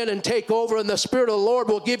come in and take over, and the Spirit of the Lord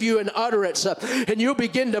will give you an utterance, and you'll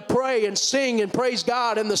begin to pray and sing and praise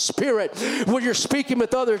God in the Spirit when you're speaking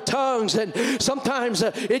with other tongues. And sometimes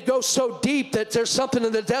it goes so deep that there's something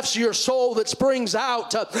in the depths of your soul that springs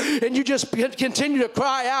out, and you just continue to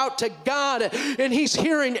cry out to God, and He's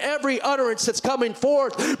hearing every utterance that's coming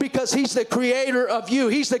forth, because He's the creator of you.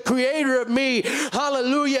 He's the creator of me.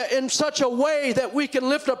 Hallelujah. In such a way that we can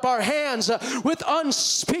lift up our hands with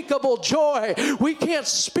unspeakable joy. We can't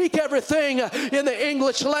speak everything in the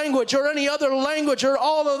English language or any other language, or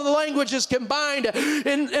all of the languages combined.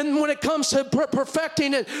 And when it comes to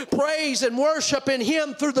perfecting and praise and worship in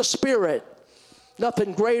Him through the Spirit,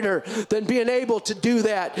 nothing greater than being able to do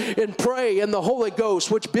that and pray in the Holy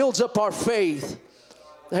Ghost, which builds up our faith.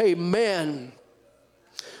 Amen.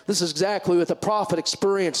 This is exactly what the prophet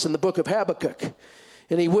experienced in the book of Habakkuk.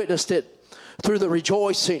 And he witnessed it through the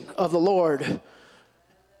rejoicing of the Lord.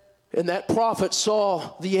 And that prophet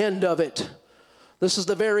saw the end of it. This is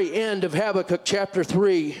the very end of Habakkuk chapter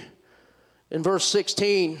 3 in verse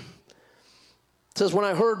 16. It says, when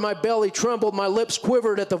I heard, my belly trembled, my lips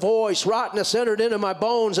quivered at the voice. Rottenness entered into my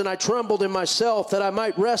bones, and I trembled in myself that I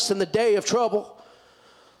might rest in the day of trouble.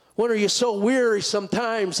 When are you so weary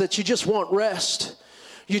sometimes that you just want rest?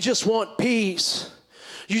 You just want peace.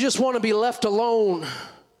 You just want to be left alone.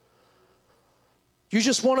 You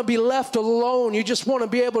just want to be left alone. You just want to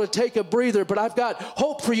be able to take a breather. But I've got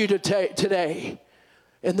hope for you today.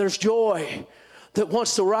 And there's joy that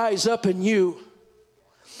wants to rise up in you.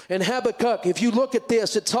 And Habakkuk, if you look at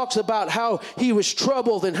this, it talks about how he was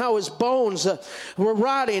troubled and how his bones were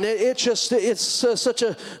rotting. It's such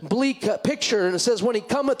a bleak picture. And it says, when he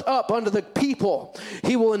cometh up unto the people,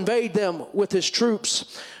 he will invade them with his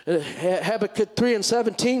troops. Habakkuk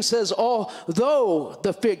 3:17 says, although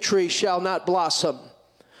the fig tree shall not blossom,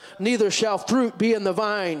 neither shall fruit be in the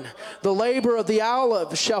vine. The labor of the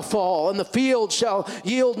olive shall fall, and the field shall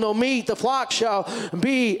yield no meat. The flock shall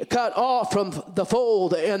be cut off from the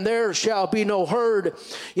fold, and there shall be no herd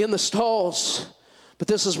in the stalls. But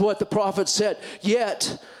this is what the prophet said,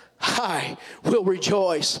 yet I will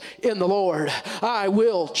rejoice in the Lord. I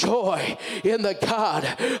will joy in the God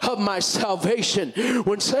of my salvation.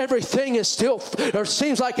 When everything is still, or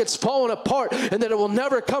seems like it's falling apart and that it will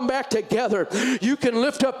never come back together, you can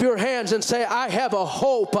lift up your hands and say, I have a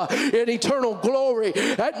hope in eternal glory.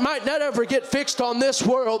 That might not ever get fixed on this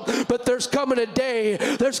world, but there's coming a day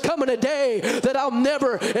that I'll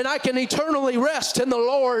never, and I can eternally rest in the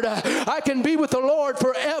Lord. I can be with the Lord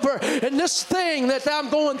forever. And this thing that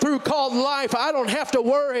I'm going through called life, I don't have to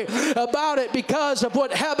worry about it because of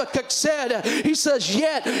what Habakkuk said. He says,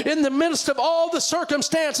 yet in the midst of all the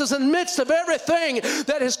circumstances, in the midst of everything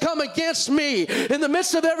that has come against me, in the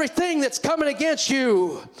midst of everything that's coming against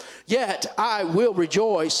you, yet I will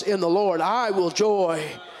rejoice in the Lord. I will joy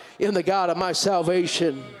in the God of my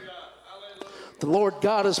salvation. The Lord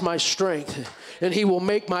God is my strength, and he will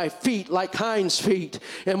make my feet like hinds' feet,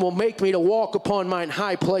 and will make me to walk upon mine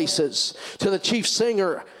high places. To the chief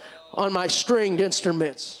singer on my stringed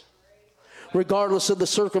instruments. Regardless of the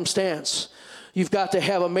circumstance, you've got to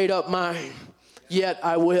have a made-up mind. Yet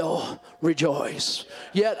I will rejoice.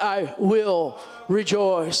 Yet I will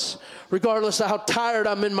rejoice. Regardless of how tired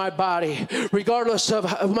I'm in my body, regardless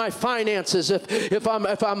of my finances, if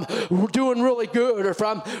I'm doing really good or if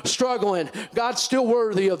I'm struggling, God's still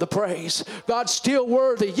worthy of the praise. God's still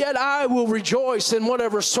worthy. Yet I will rejoice in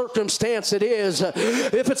whatever circumstance it is.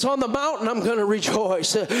 If it's on the mountain, I'm going to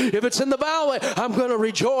rejoice. If it's in the valley, I'm going to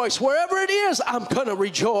rejoice. Wherever it is, I'm going to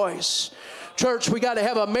rejoice. Church, we got to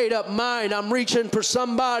have a made-up mind. I'm reaching for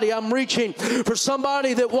somebody. I'm reaching for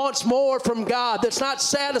somebody that wants more from God, that's not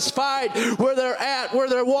satisfied where they're at, where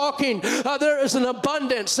they're walking. There is an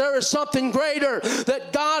abundance. There is something greater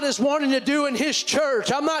that God is wanting to do in his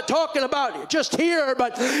church. I'm not talking about just here,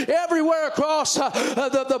 but everywhere across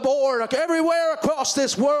the board, everywhere across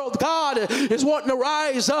this world, God is wanting to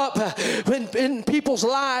rise up in people's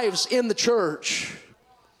lives in the church.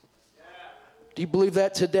 Do you believe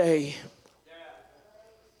that today?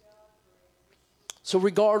 So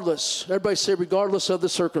regardless, everybody say regardless of the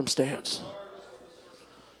circumstance,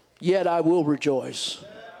 yet I will rejoice.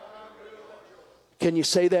 Can you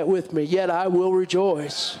say that with me? Yet I will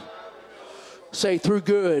rejoice. Say through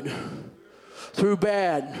good, through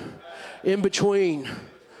bad, in between,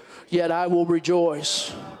 yet I will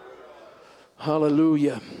rejoice.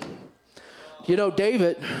 Hallelujah. You know,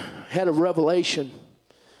 David had a revelation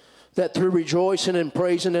that through rejoicing and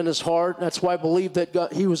praising in his heart, that's why I believe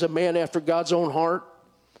that he was a man after God's own heart.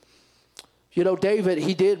 You know, David,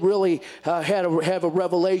 he did really have a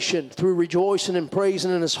revelation through rejoicing and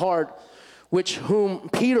praising in his heart, which whom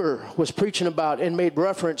Peter was preaching about and made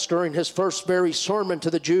reference during his first very sermon to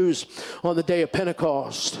the Jews on the day of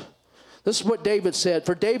Pentecost. This is what David said,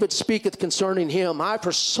 for David speaketh concerning him, I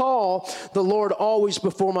foresaw the Lord always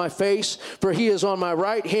before my face, for he is on my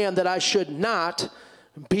right hand, that I should not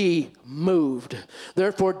be moved.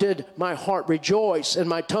 Therefore did my heart rejoice, and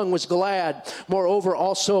my tongue was glad. Moreover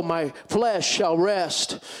also my flesh shall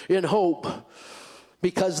rest in hope,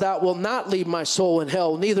 because thou wilt not leave my soul in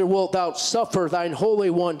hell, neither wilt thou suffer thine Holy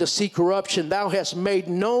One to see corruption. Thou hast made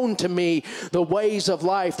known to me the ways of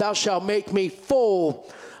life. Thou shalt make me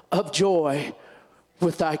full of joy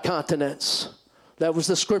with thy countenance. That was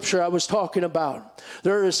the scripture I was talking about.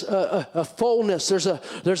 There is a fullness.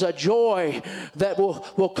 There's a joy that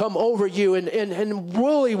will come over you. And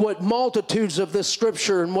really what multitudes of this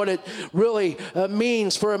scripture and what it really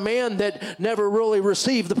means for a man that never really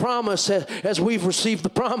received the promise as we've received the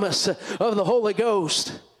promise of the Holy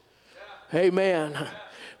Ghost. Amen.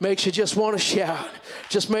 Makes you just want to shout.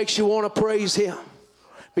 Just makes you want to praise him.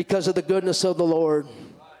 because of the goodness of the Lord.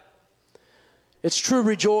 It's true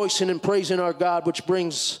rejoicing and praising our God which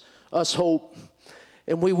brings us hope.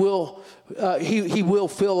 And we will, He will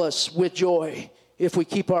fill us with joy. If we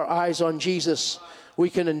keep our eyes on Jesus, we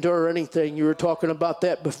can endure anything. You were talking about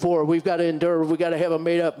that before. We've got to endure. We've got to have a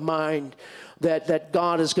made-up mind that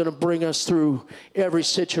God is going to bring us through every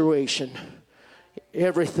situation.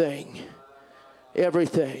 Everything.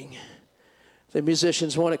 Everything. The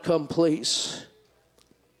musicians want to come, please.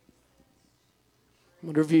 I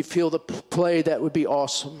wonder if you feel the play, that would be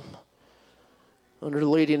awesome. Under the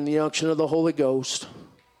leading and the unction of the Holy Ghost.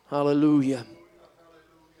 Hallelujah.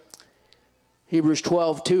 Hebrews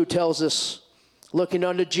 12:2 tells us, looking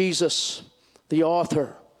unto Jesus, the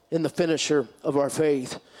author and the finisher of our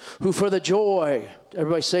faith, who for the joy,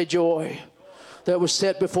 everybody say joy, that was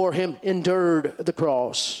set before him, endured the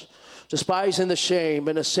cross, despising the shame,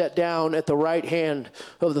 and is set down at the right hand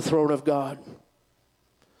of the throne of God.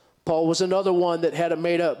 Paul was another one that had a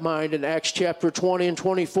made-up mind. In Acts chapter 20 and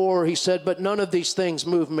 24, he said, but none of these things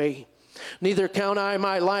move me. Neither count I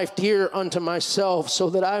my life dear unto myself,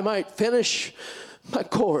 so that I might finish my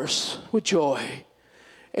course with joy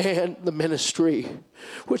and the ministry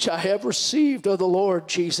which I have received of the Lord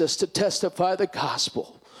Jesus to testify the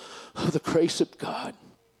gospel of the grace of God.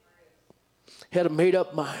 Had a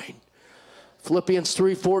made-up mind. Philippians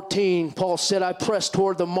 3:14, Paul said, I press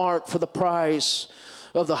toward the mark for the prize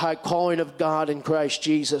of the high calling of God in Christ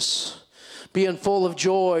Jesus. Being full of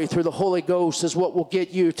joy through the Holy Ghost is what will get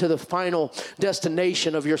you to the final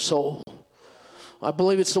destination of your soul. I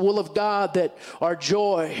believe it's the will of God that our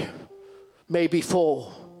joy may be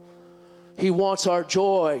full. He wants our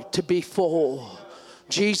joy to be full.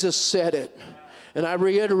 Jesus said it. And I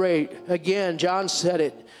reiterate again, John said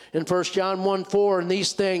it in 1 John 1:4, and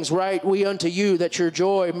these things write we unto you that your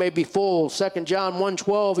joy may be full. 2 John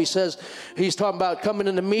 1:12, he says, he's talking about coming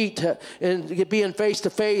in to meet and being face to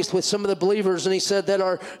face with some of the believers, and he said that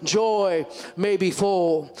our joy may be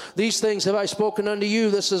full. These things have I spoken unto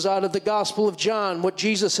you. This is out of the Gospel of John, what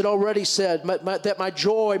Jesus had already said, that my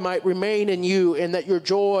joy might remain in you and that your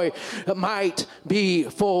joy might be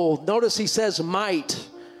full. Notice he says might.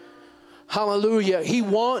 Hallelujah. He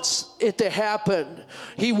wants it to happen.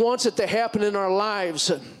 He wants it to happen in our lives.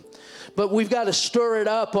 But we've got to stir it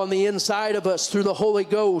up on the inside of us through the Holy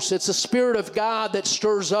Ghost. It's the Spirit of God that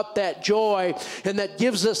stirs up that joy and that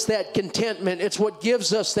gives us that contentment. It's what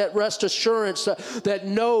gives us that rest assurance that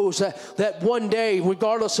knows that one day,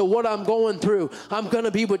 regardless of what I'm going through, I'm going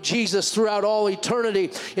to be with Jesus throughout all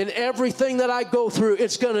eternity. And everything that I go through,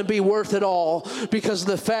 it's going to be worth it all because of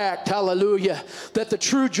the fact, hallelujah, that the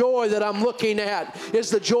true joy that I'm looking at is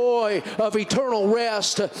the joy of eternal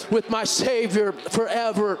rest with my Savior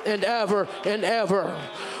forever and ever. And ever.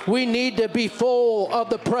 We need to be full of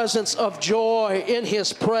the presence of joy in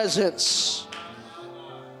His presence.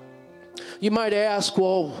 You might ask,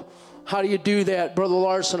 well, how do you do that, Brother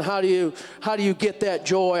Larson? How do you get that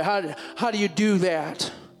joy? How do you do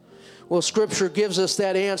that? Well, Scripture gives us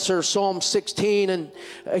that answer, Psalm 16, and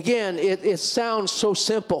again, it sounds so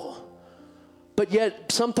simple. But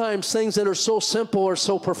yet, sometimes things that are so simple are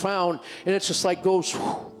so profound, and it's just like goes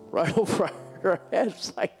right over our heads.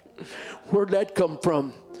 It's like, where'd that come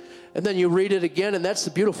from? And then you read it again, and that's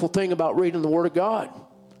the beautiful thing about reading the Word of God.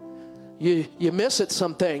 You miss it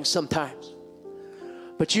some things sometimes.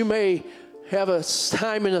 But you may have a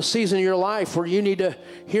time in a season of your life where you need to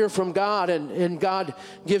hear from God, and God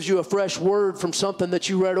gives you a fresh word from something that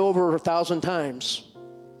you read over 1,000 times.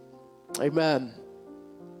 Amen.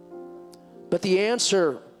 But the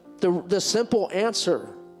answer, the simple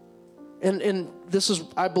answer, and this is,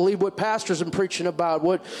 I believe, what pastors have been preaching about,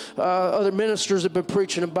 what other ministers have been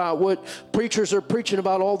preaching about, what preachers are preaching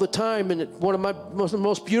about all the time. And one of the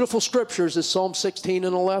most beautiful scriptures is Psalm 16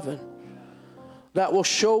 and 11. That will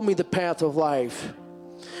show me the path of life.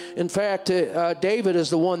 In fact, David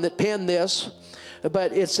is the one that penned this.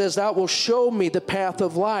 But it says, thou will show me the path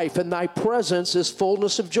of life, and thy presence is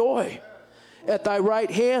fullness of joy. At thy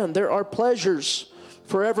right hand there are pleasures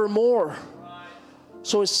forevermore.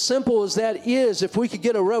 So as simple as that is, if we could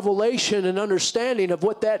get a revelation and understanding of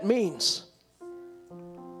what that means.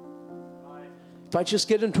 If I just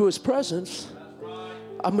get into His presence,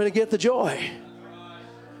 I'm going to get the joy.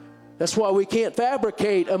 That's why we can't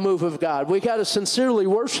fabricate a move of God. We got to sincerely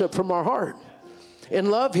worship from our heart and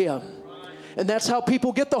love Him. And that's how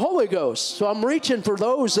people get the Holy Ghost. So I'm reaching for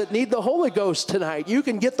those that need the Holy Ghost tonight. You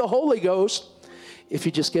can get the Holy Ghost if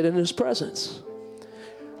you just get in His presence.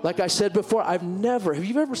 Like I said before, have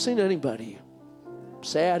you ever seen anybody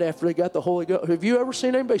sad after they got the Holy Ghost? Have you ever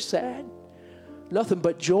seen anybody sad? nothing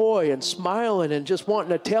but joy and smiling and just wanting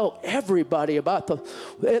to tell everybody about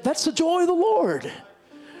that's the joy of the Lord.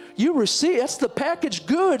 You receive, that's the packaged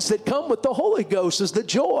goods that come with the Holy Ghost, is the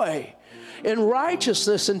joy and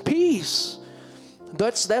righteousness and peace.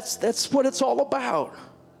 That's what it's all about.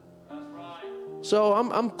 So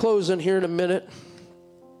I'm closing here in a minute,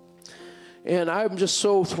 and I'm just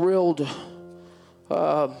so thrilled.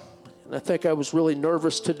 And I think I was really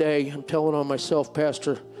nervous today. I'm telling on myself,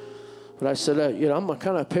 Pastor. But I said, I'm going to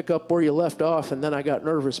kind of pick up where you left off, and then I got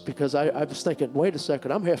nervous because I was thinking, wait a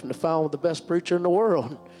second, I'm having to follow the best preacher in the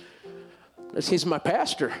world. He's my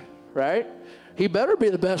pastor, right? He better be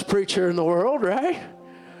the best preacher in the world, right?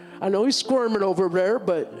 I know he's squirming over there,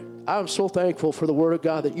 but I'm so thankful for the Word of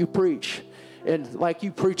God that you preach. And like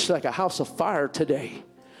you preached like a house of fire today,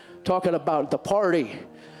 talking about the party.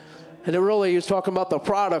 And it really, he was talking about the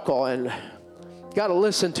prodigal, and got to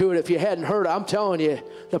listen to it if you hadn't heard it. I'm telling you,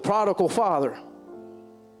 the prodigal father.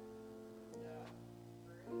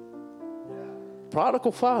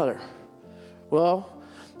 Prodigal father. Well,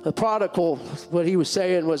 the prodigal, what he was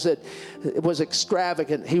saying was that it was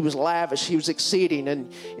extravagant. He was lavish. He was exceeding.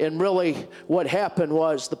 And really what happened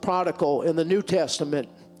was the prodigal in the New Testament,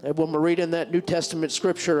 and when we're reading that New Testament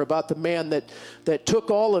scripture about the man that took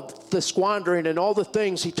all of the squandering and all the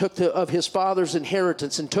things he took of his father's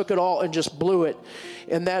inheritance and took it all and just blew it.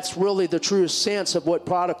 And that's really the truest sense of what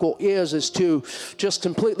prodigal is to just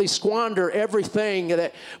completely squander everything.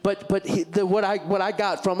 What I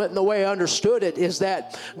got from it and the way I understood it is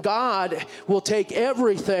that God will take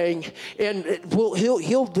everything and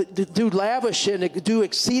he'll do lavish and do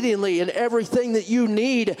exceedingly in everything that you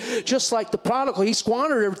need. Just like the prodigal, he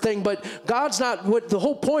squandered everything, but God's not, what the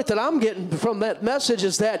whole point that I'm getting from that message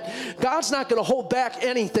is that God's not going to hold back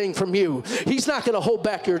anything from you. He's not going to hold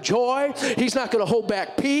back your joy. He's not going to hold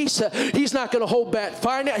back peace. He's not going to hold back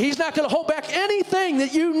finance. He's not going to hold back anything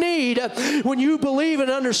that you need when you believe and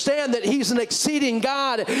understand that he's an exceeding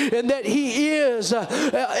God and that he is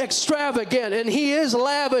extravagant and he is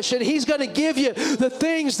lavish and he's going to give you the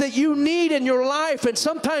things that you need in your life, and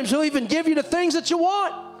sometimes he'll even give you the things that you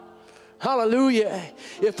want. Hallelujah.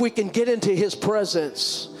 If we can get into his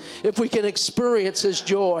presence, if we can experience his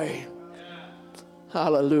joy.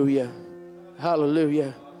 Hallelujah.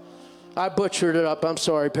 Hallelujah. I butchered it up. I'm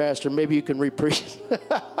sorry, Pastor. Maybe you can repreach.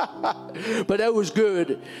 But that was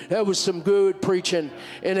good. That was some good preaching,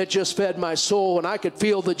 and it just fed my soul, and I could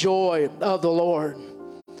feel the joy of the Lord.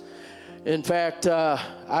 In fact,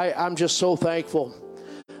 I'm just so thankful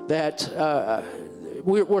that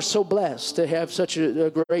we're so blessed to have such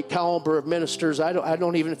a great caliber of ministers. I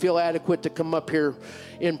don't even feel adequate to come up here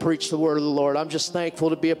and preach the word of the Lord. I'm just thankful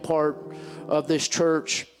to be a part of this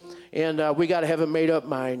church, and we got to have a made-up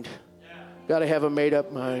mind. Got to have a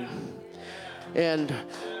made-up mind. And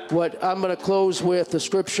what I'm going to close with, the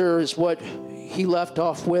scripture is what he left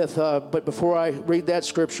off with. But before I read that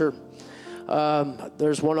scripture,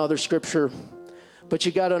 there's one other scripture. But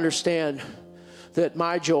you got to understand that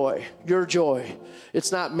my joy, your joy,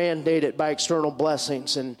 it's not mandated by external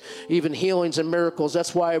blessings and even healings and miracles.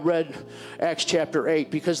 That's why I read Acts chapter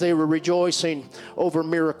 8, because they were rejoicing over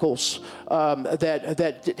miracles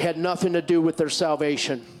that had nothing to do with their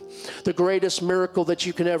salvation. The greatest miracle that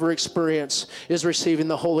you can ever experience is receiving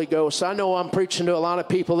the Holy Ghost. I know I'm preaching to a lot of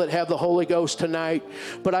people that have the Holy Ghost tonight,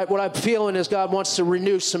 but what I'm feeling is God wants to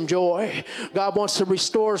renew some joy. God wants to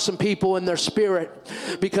restore some people in their spirit,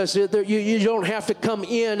 because you don't have to come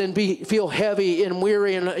in and feel heavy and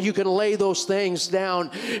weary, and you can lay those things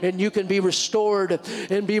down and you can be restored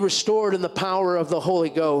in the power of the Holy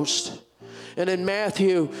Ghost. And in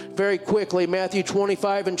Matthew, very quickly, Matthew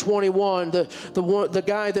 25 and 21, the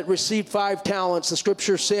guy that received 5 talents, the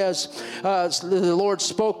scripture says, the Lord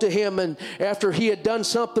spoke to him, and after he had done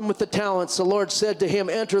something with the talents, the Lord said to him,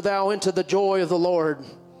 "Enter thou into the joy of the Lord."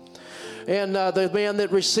 And the man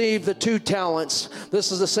that received the 2 talents,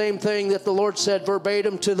 this is the same thing that the Lord said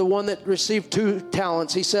verbatim to the one that received 2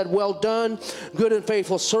 talents. He said, "Well done, good and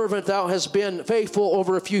faithful servant. Thou hast been faithful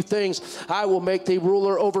over a few things. I will make thee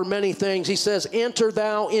ruler over many things." He says, "Enter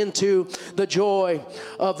thou into the joy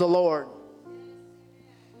of the Lord."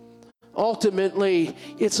 Ultimately,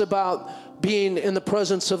 it's about being in the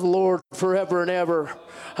presence of the Lord forever and ever.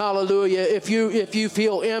 Hallelujah. If you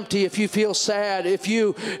feel empty, if you feel sad, if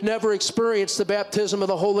you never experienced the baptism of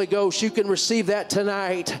the Holy Ghost, you can receive that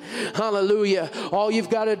tonight. Hallelujah. All you've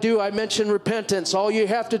got to do, I mentioned repentance. All you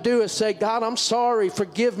have to do is say, "God, I'm sorry.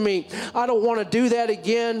 Forgive me. I don't want to do that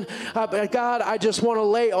again. God, I just want to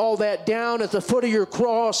lay all that down at the foot of your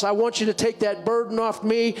cross. I want you to take that burden off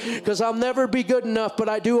me, because I'll never be good enough, but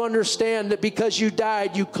I do understand that because you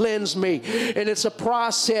died, you cleansed me. And it's a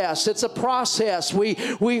process. It's a process.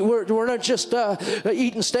 We're not just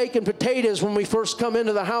eating steak and potatoes when we first come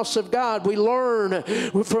into the house of God. We learn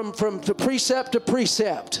from precept to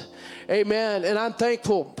precept. Amen. And I'm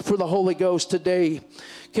thankful for the Holy Ghost today.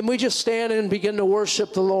 Can we just stand and begin to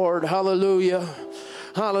worship the Lord? Hallelujah.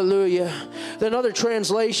 Hallelujah. Another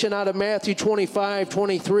translation out of Matthew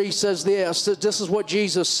 25:23 says this. This is what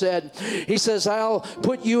Jesus said. He says, I'll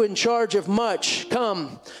put you in charge of much.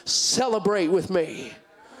 Come, celebrate with me.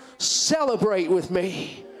 Celebrate with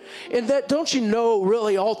me. And that, don't you know,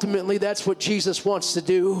 really, ultimately, that's what Jesus wants to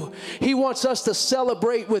do. He wants us to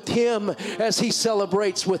celebrate with Him as He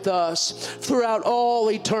celebrates with us throughout all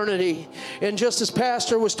eternity. And just as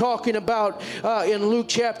Pastor was talking about in Luke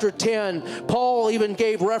chapter 10, Paul even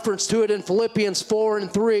gave reference to it in Philippians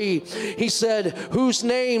 4:3. He said, whose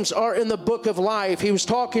names are in the book of life. He was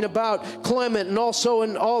talking about Clement and also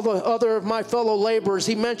in all the other of my fellow laborers.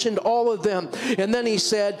 He mentioned all of them. And then he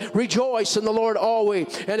said, rejoice in the Lord always.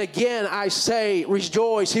 And again, I say,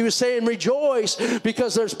 rejoice. He was saying, rejoice,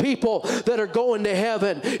 because there's people that are going to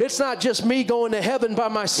heaven. It's not just me going to heaven by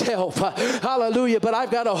myself. Hallelujah. But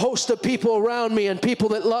I've got a host of people around me and people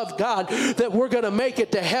that love God that we're going to make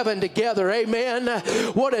it to heaven together. Amen.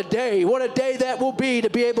 What a day. What a day that will be to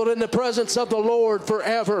be able to in the presence of the Lord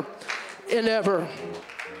forever and ever.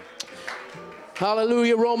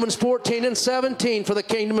 Hallelujah. Romans 14:17. For the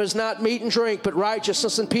kingdom is not meat and drink, but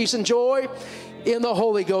righteousness and peace and joy in the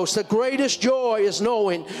Holy Ghost. The greatest joy is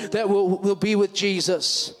knowing that we'll be with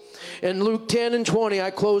Jesus. In Luke 10:20, I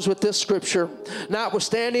close with this scripture.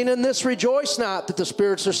 Notwithstanding in this, rejoice not that the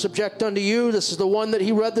spirits are subject unto you. This is the one that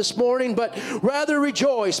he read this morning. But rather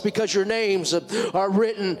rejoice because your names are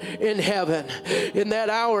written in heaven. In that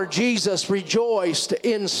hour, Jesus rejoiced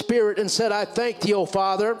in spirit and said, I thank thee, O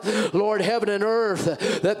Father, Lord, heaven and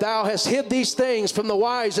earth, that thou hast hid these things from the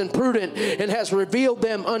wise and prudent and hast revealed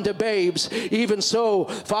them unto babes. Even so,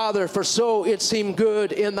 Father, for so it seemed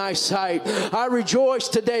good in thy sight. I rejoice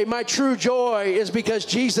today. My true joy is because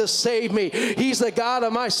Jesus saved me. He's the God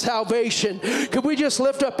of my salvation. Could we just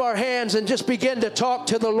lift up our hands and just begin to talk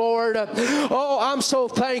to the Lord? Oh, I'm so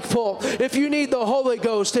thankful. If you need the Holy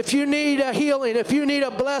Ghost, if you need a healing, if you need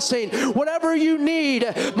a blessing, whatever you need,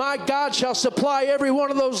 my God shall supply every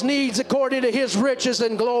one of those needs according to His riches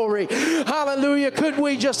and glory. Hallelujah. Could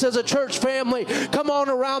we just as a church family come on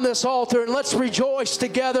around this altar and let's rejoice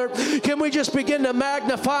together? Can we just begin to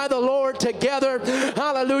magnify the Lord together?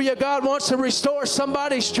 Hallelujah. God wants to restore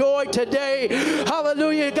somebody's joy today.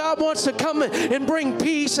 Hallelujah. God wants to come and bring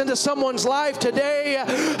peace into someone's life today.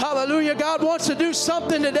 Hallelujah. God wants to do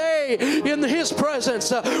something today in His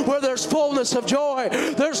presence where there's fullness of joy.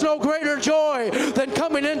 There's no greater joy than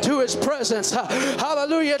coming into His presence.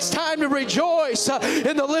 Hallelujah. It's time to rejoice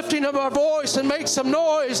in the lifting of our voice and make some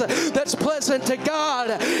noise that's pleasant to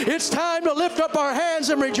God. It's time to lift up our hands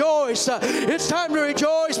and rejoice. It's time to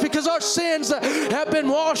rejoice because our sins have been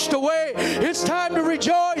washed away. It's time to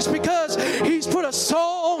rejoice because He's put a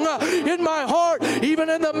song in my heart even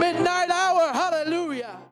in the midnight hour.